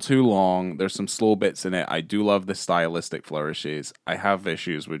is a little too long. There's some slow bits in it. I do love the stylistic flourishes. I have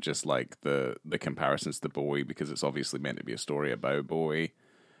issues with just like the comparisons to Bowie because it's obviously meant to be a story about Bowie.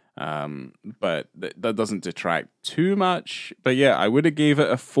 But that doesn't detract too much. But yeah, I would have gave it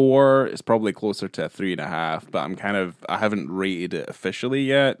a 4. It's probably closer to a 3.5, but I haven't rated it officially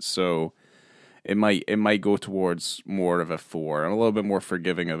yet, so it might go towards more of a 4. I'm a little bit more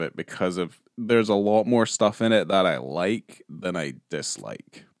forgiving of it because there's a lot more stuff in it that I like than I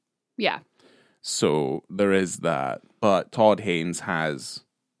dislike. Yeah. So there is that. But Todd Haynes has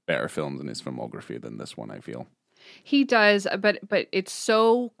better films in his filmography than this one, I feel. He does, but it's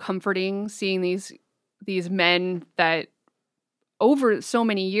so comforting seeing these men that over so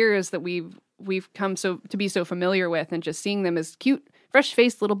many years that we've come to be so familiar with, and just seeing them as cute,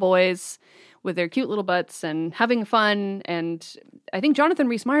 fresh-faced little boys with their cute little butts and having fun. And I think Jonathan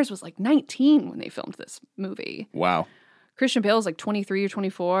Rhys Meyers was like 19 when they filmed this movie. Wow. Christian Bale is like 23 or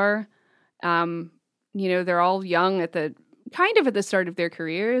 24. They're all young at the start of their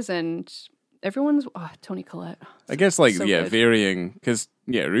careers, and everyone's Toni Collette. I guess good. varying because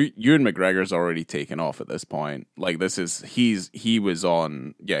Ewan McGregor's already taken off at this point. Like he was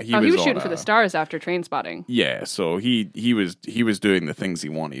on He was shooting for the stars after Trainspotting. Yeah, so he was doing the things he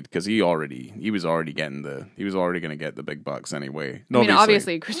wanted because he was already going to get the big bucks anyway. I mean,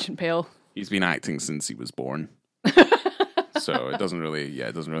 obviously Christian Bale. He's been acting since he was born. So it doesn't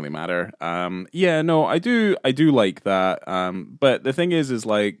really matter. I do like that. But the thing is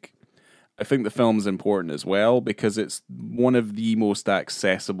like, I think the film's important as well because it's one of the most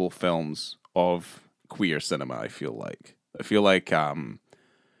accessible films of queer cinema. I feel like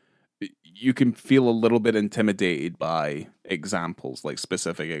you can feel a little bit intimidated by examples, like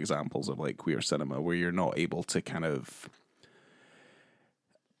specific examples of like queer cinema, where you're not able to kind of,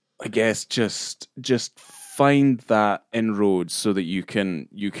 I guess, just find that inroads so that you can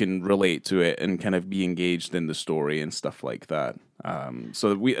relate to it and kind of be engaged in the story and stuff like that.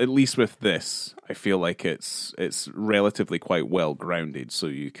 So we, at least with this, I feel like it's relatively quite well grounded, so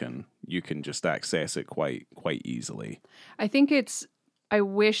you can just access it quite easily. I think I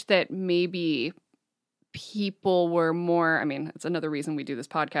wish that maybe people were more, I mean, it's another reason we do this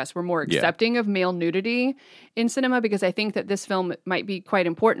podcast, we're more accepting of male nudity in cinema, because I think that this film might be quite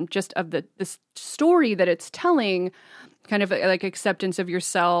important just of this story that it's telling, kind of like acceptance of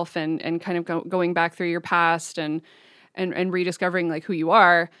yourself and kind of going back through your past and rediscovering like who you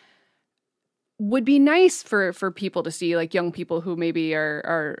are. Would be nice for people to see, like young people who maybe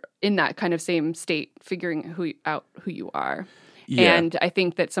are in that kind of same state, figuring out who you are. Yeah. And I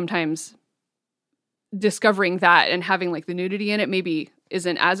think that sometimes discovering that and having like the nudity in it maybe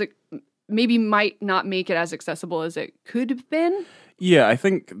might not make it as accessible as it could have been. Yeah, I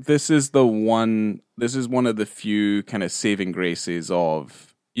think this is one of the few kind of saving graces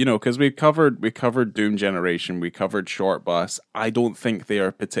of, because we covered Doom Generation, we covered Short Bus. I don't think they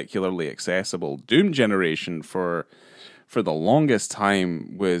are particularly accessible. Doom Generation for the longest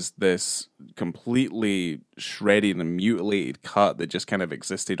time was this completely shredded and mutilated cut that just kind of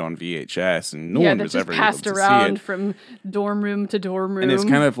existed on VHS, and no one was ever able to see it. Passed around from dorm room to dorm room. And it's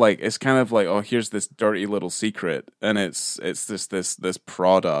kind of like, oh, here's this dirty little secret, and it's this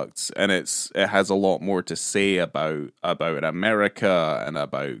product, and it has a lot more to say about America and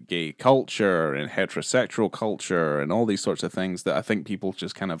about gay culture and heterosexual culture and all these sorts of things that I think people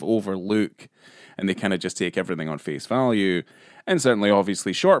just kind of overlook. And they kind of just take everything on face value. And certainly,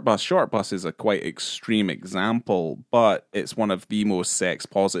 obviously, Short Bus. Short Bus is a quite extreme example, but it's one of the most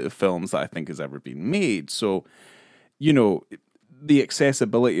sex-positive films that I think has ever been made. So, the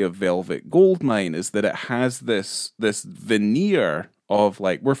accessibility of Velvet Goldmine is that it has this veneer of,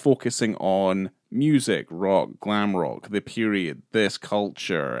 like, we're focusing on music, rock, glam rock, the period, this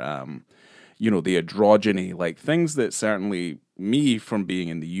culture, the androgyny, like things that certainly me, from being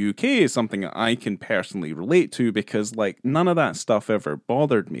in the UK, is something that I can personally relate to, because like none of that stuff ever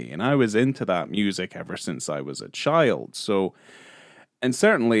bothered me, and I was into that music ever since I was a child. So, and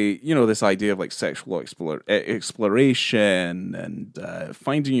certainly, this idea of like sexual exploration and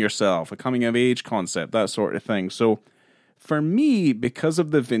finding yourself, a coming of age concept, that sort of thing. So for me, because of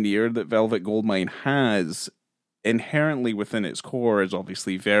the veneer that Velvet Goldmine has inherently within its core, is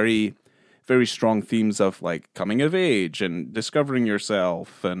obviously very, very strong themes of like coming of age and discovering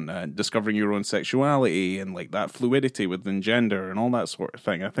yourself and discovering your own sexuality and like that fluidity within gender and all that sort of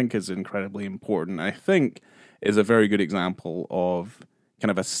thing, I think is incredibly important. I think is a very good example of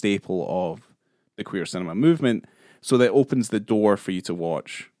kind of a staple of the queer cinema movement. So that opens the door for you to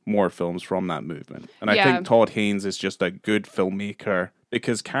watch more films from that movement. And I think Todd Haynes is just a good filmmaker,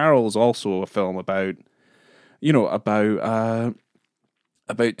 because Carol is also a film about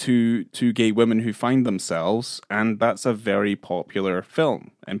two gay women who find themselves, and that's a very popular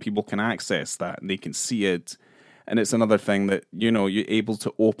film, and people can access that and they can see it, and it's another thing that you're able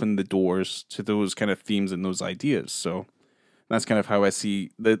to open the doors to those kind of themes and those ideas. So that's kind of how I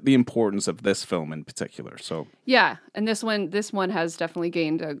see the importance of this film in particular. So yeah, and this one has definitely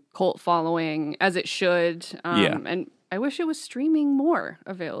gained a cult following, as it should. And I wish it was streaming more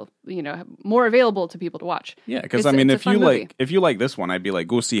available to people to watch. Yeah, because I mean, if you like this one, I'd be like,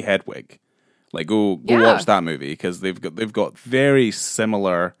 go see Hedwig, like go watch that movie, because they've got very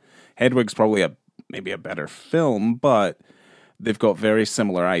similar. Hedwig's probably maybe a better film, but they've got very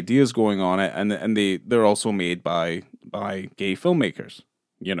similar ideas going on it, and they're also made by gay filmmakers.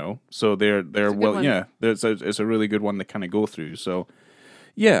 So they're it's a really good one to kind of go through. So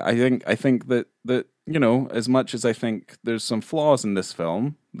yeah, I think that as much as I think there's some flaws in this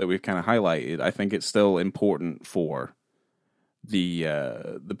film that we've kind of highlighted, I think it's still important for the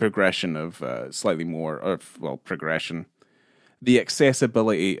progression of the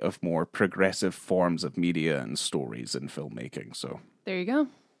accessibility of more progressive forms of media and stories in filmmaking. So there you go.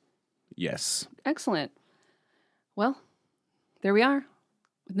 Yes. Excellent. Well, there we are.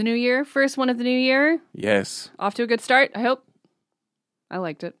 The new year, first one of the new year. Yes. Off to a good start, I hope. I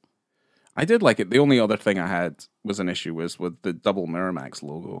liked it. I did like it. The only other thing I had was an issue with the double Miramax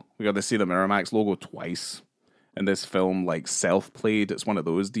logo. We got to see the Miramax logo twice. And this film, like, self-played. It's one of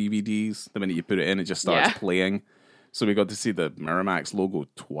those DVDs. The minute you put it in, it just starts playing. So we got to see the Miramax logo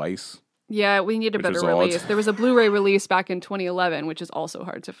twice. Yeah, we need a better release. There was a Blu-ray release back in 2011, which is also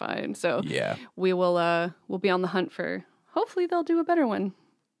hard to find. So we'll be on the hunt for. Hopefully, they'll do a better one.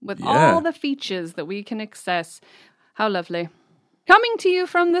 with Yeah. all the features that we can access. How lovely. Coming to you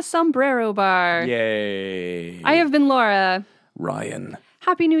from the Sombrero Bar. Yay. I have been Laura. Ryan.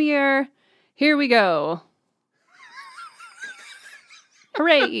 Happy New Year. Here we go.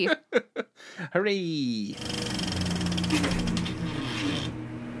 Hooray. Hooray.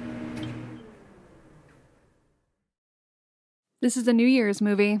 This is a New Year's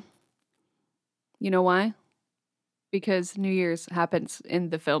movie. You know why? Because New Year's happens in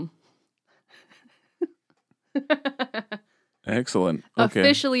the film. Excellent. Okay.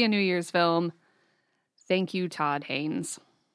 Officially a New Year's film. Thank you, Todd Haynes.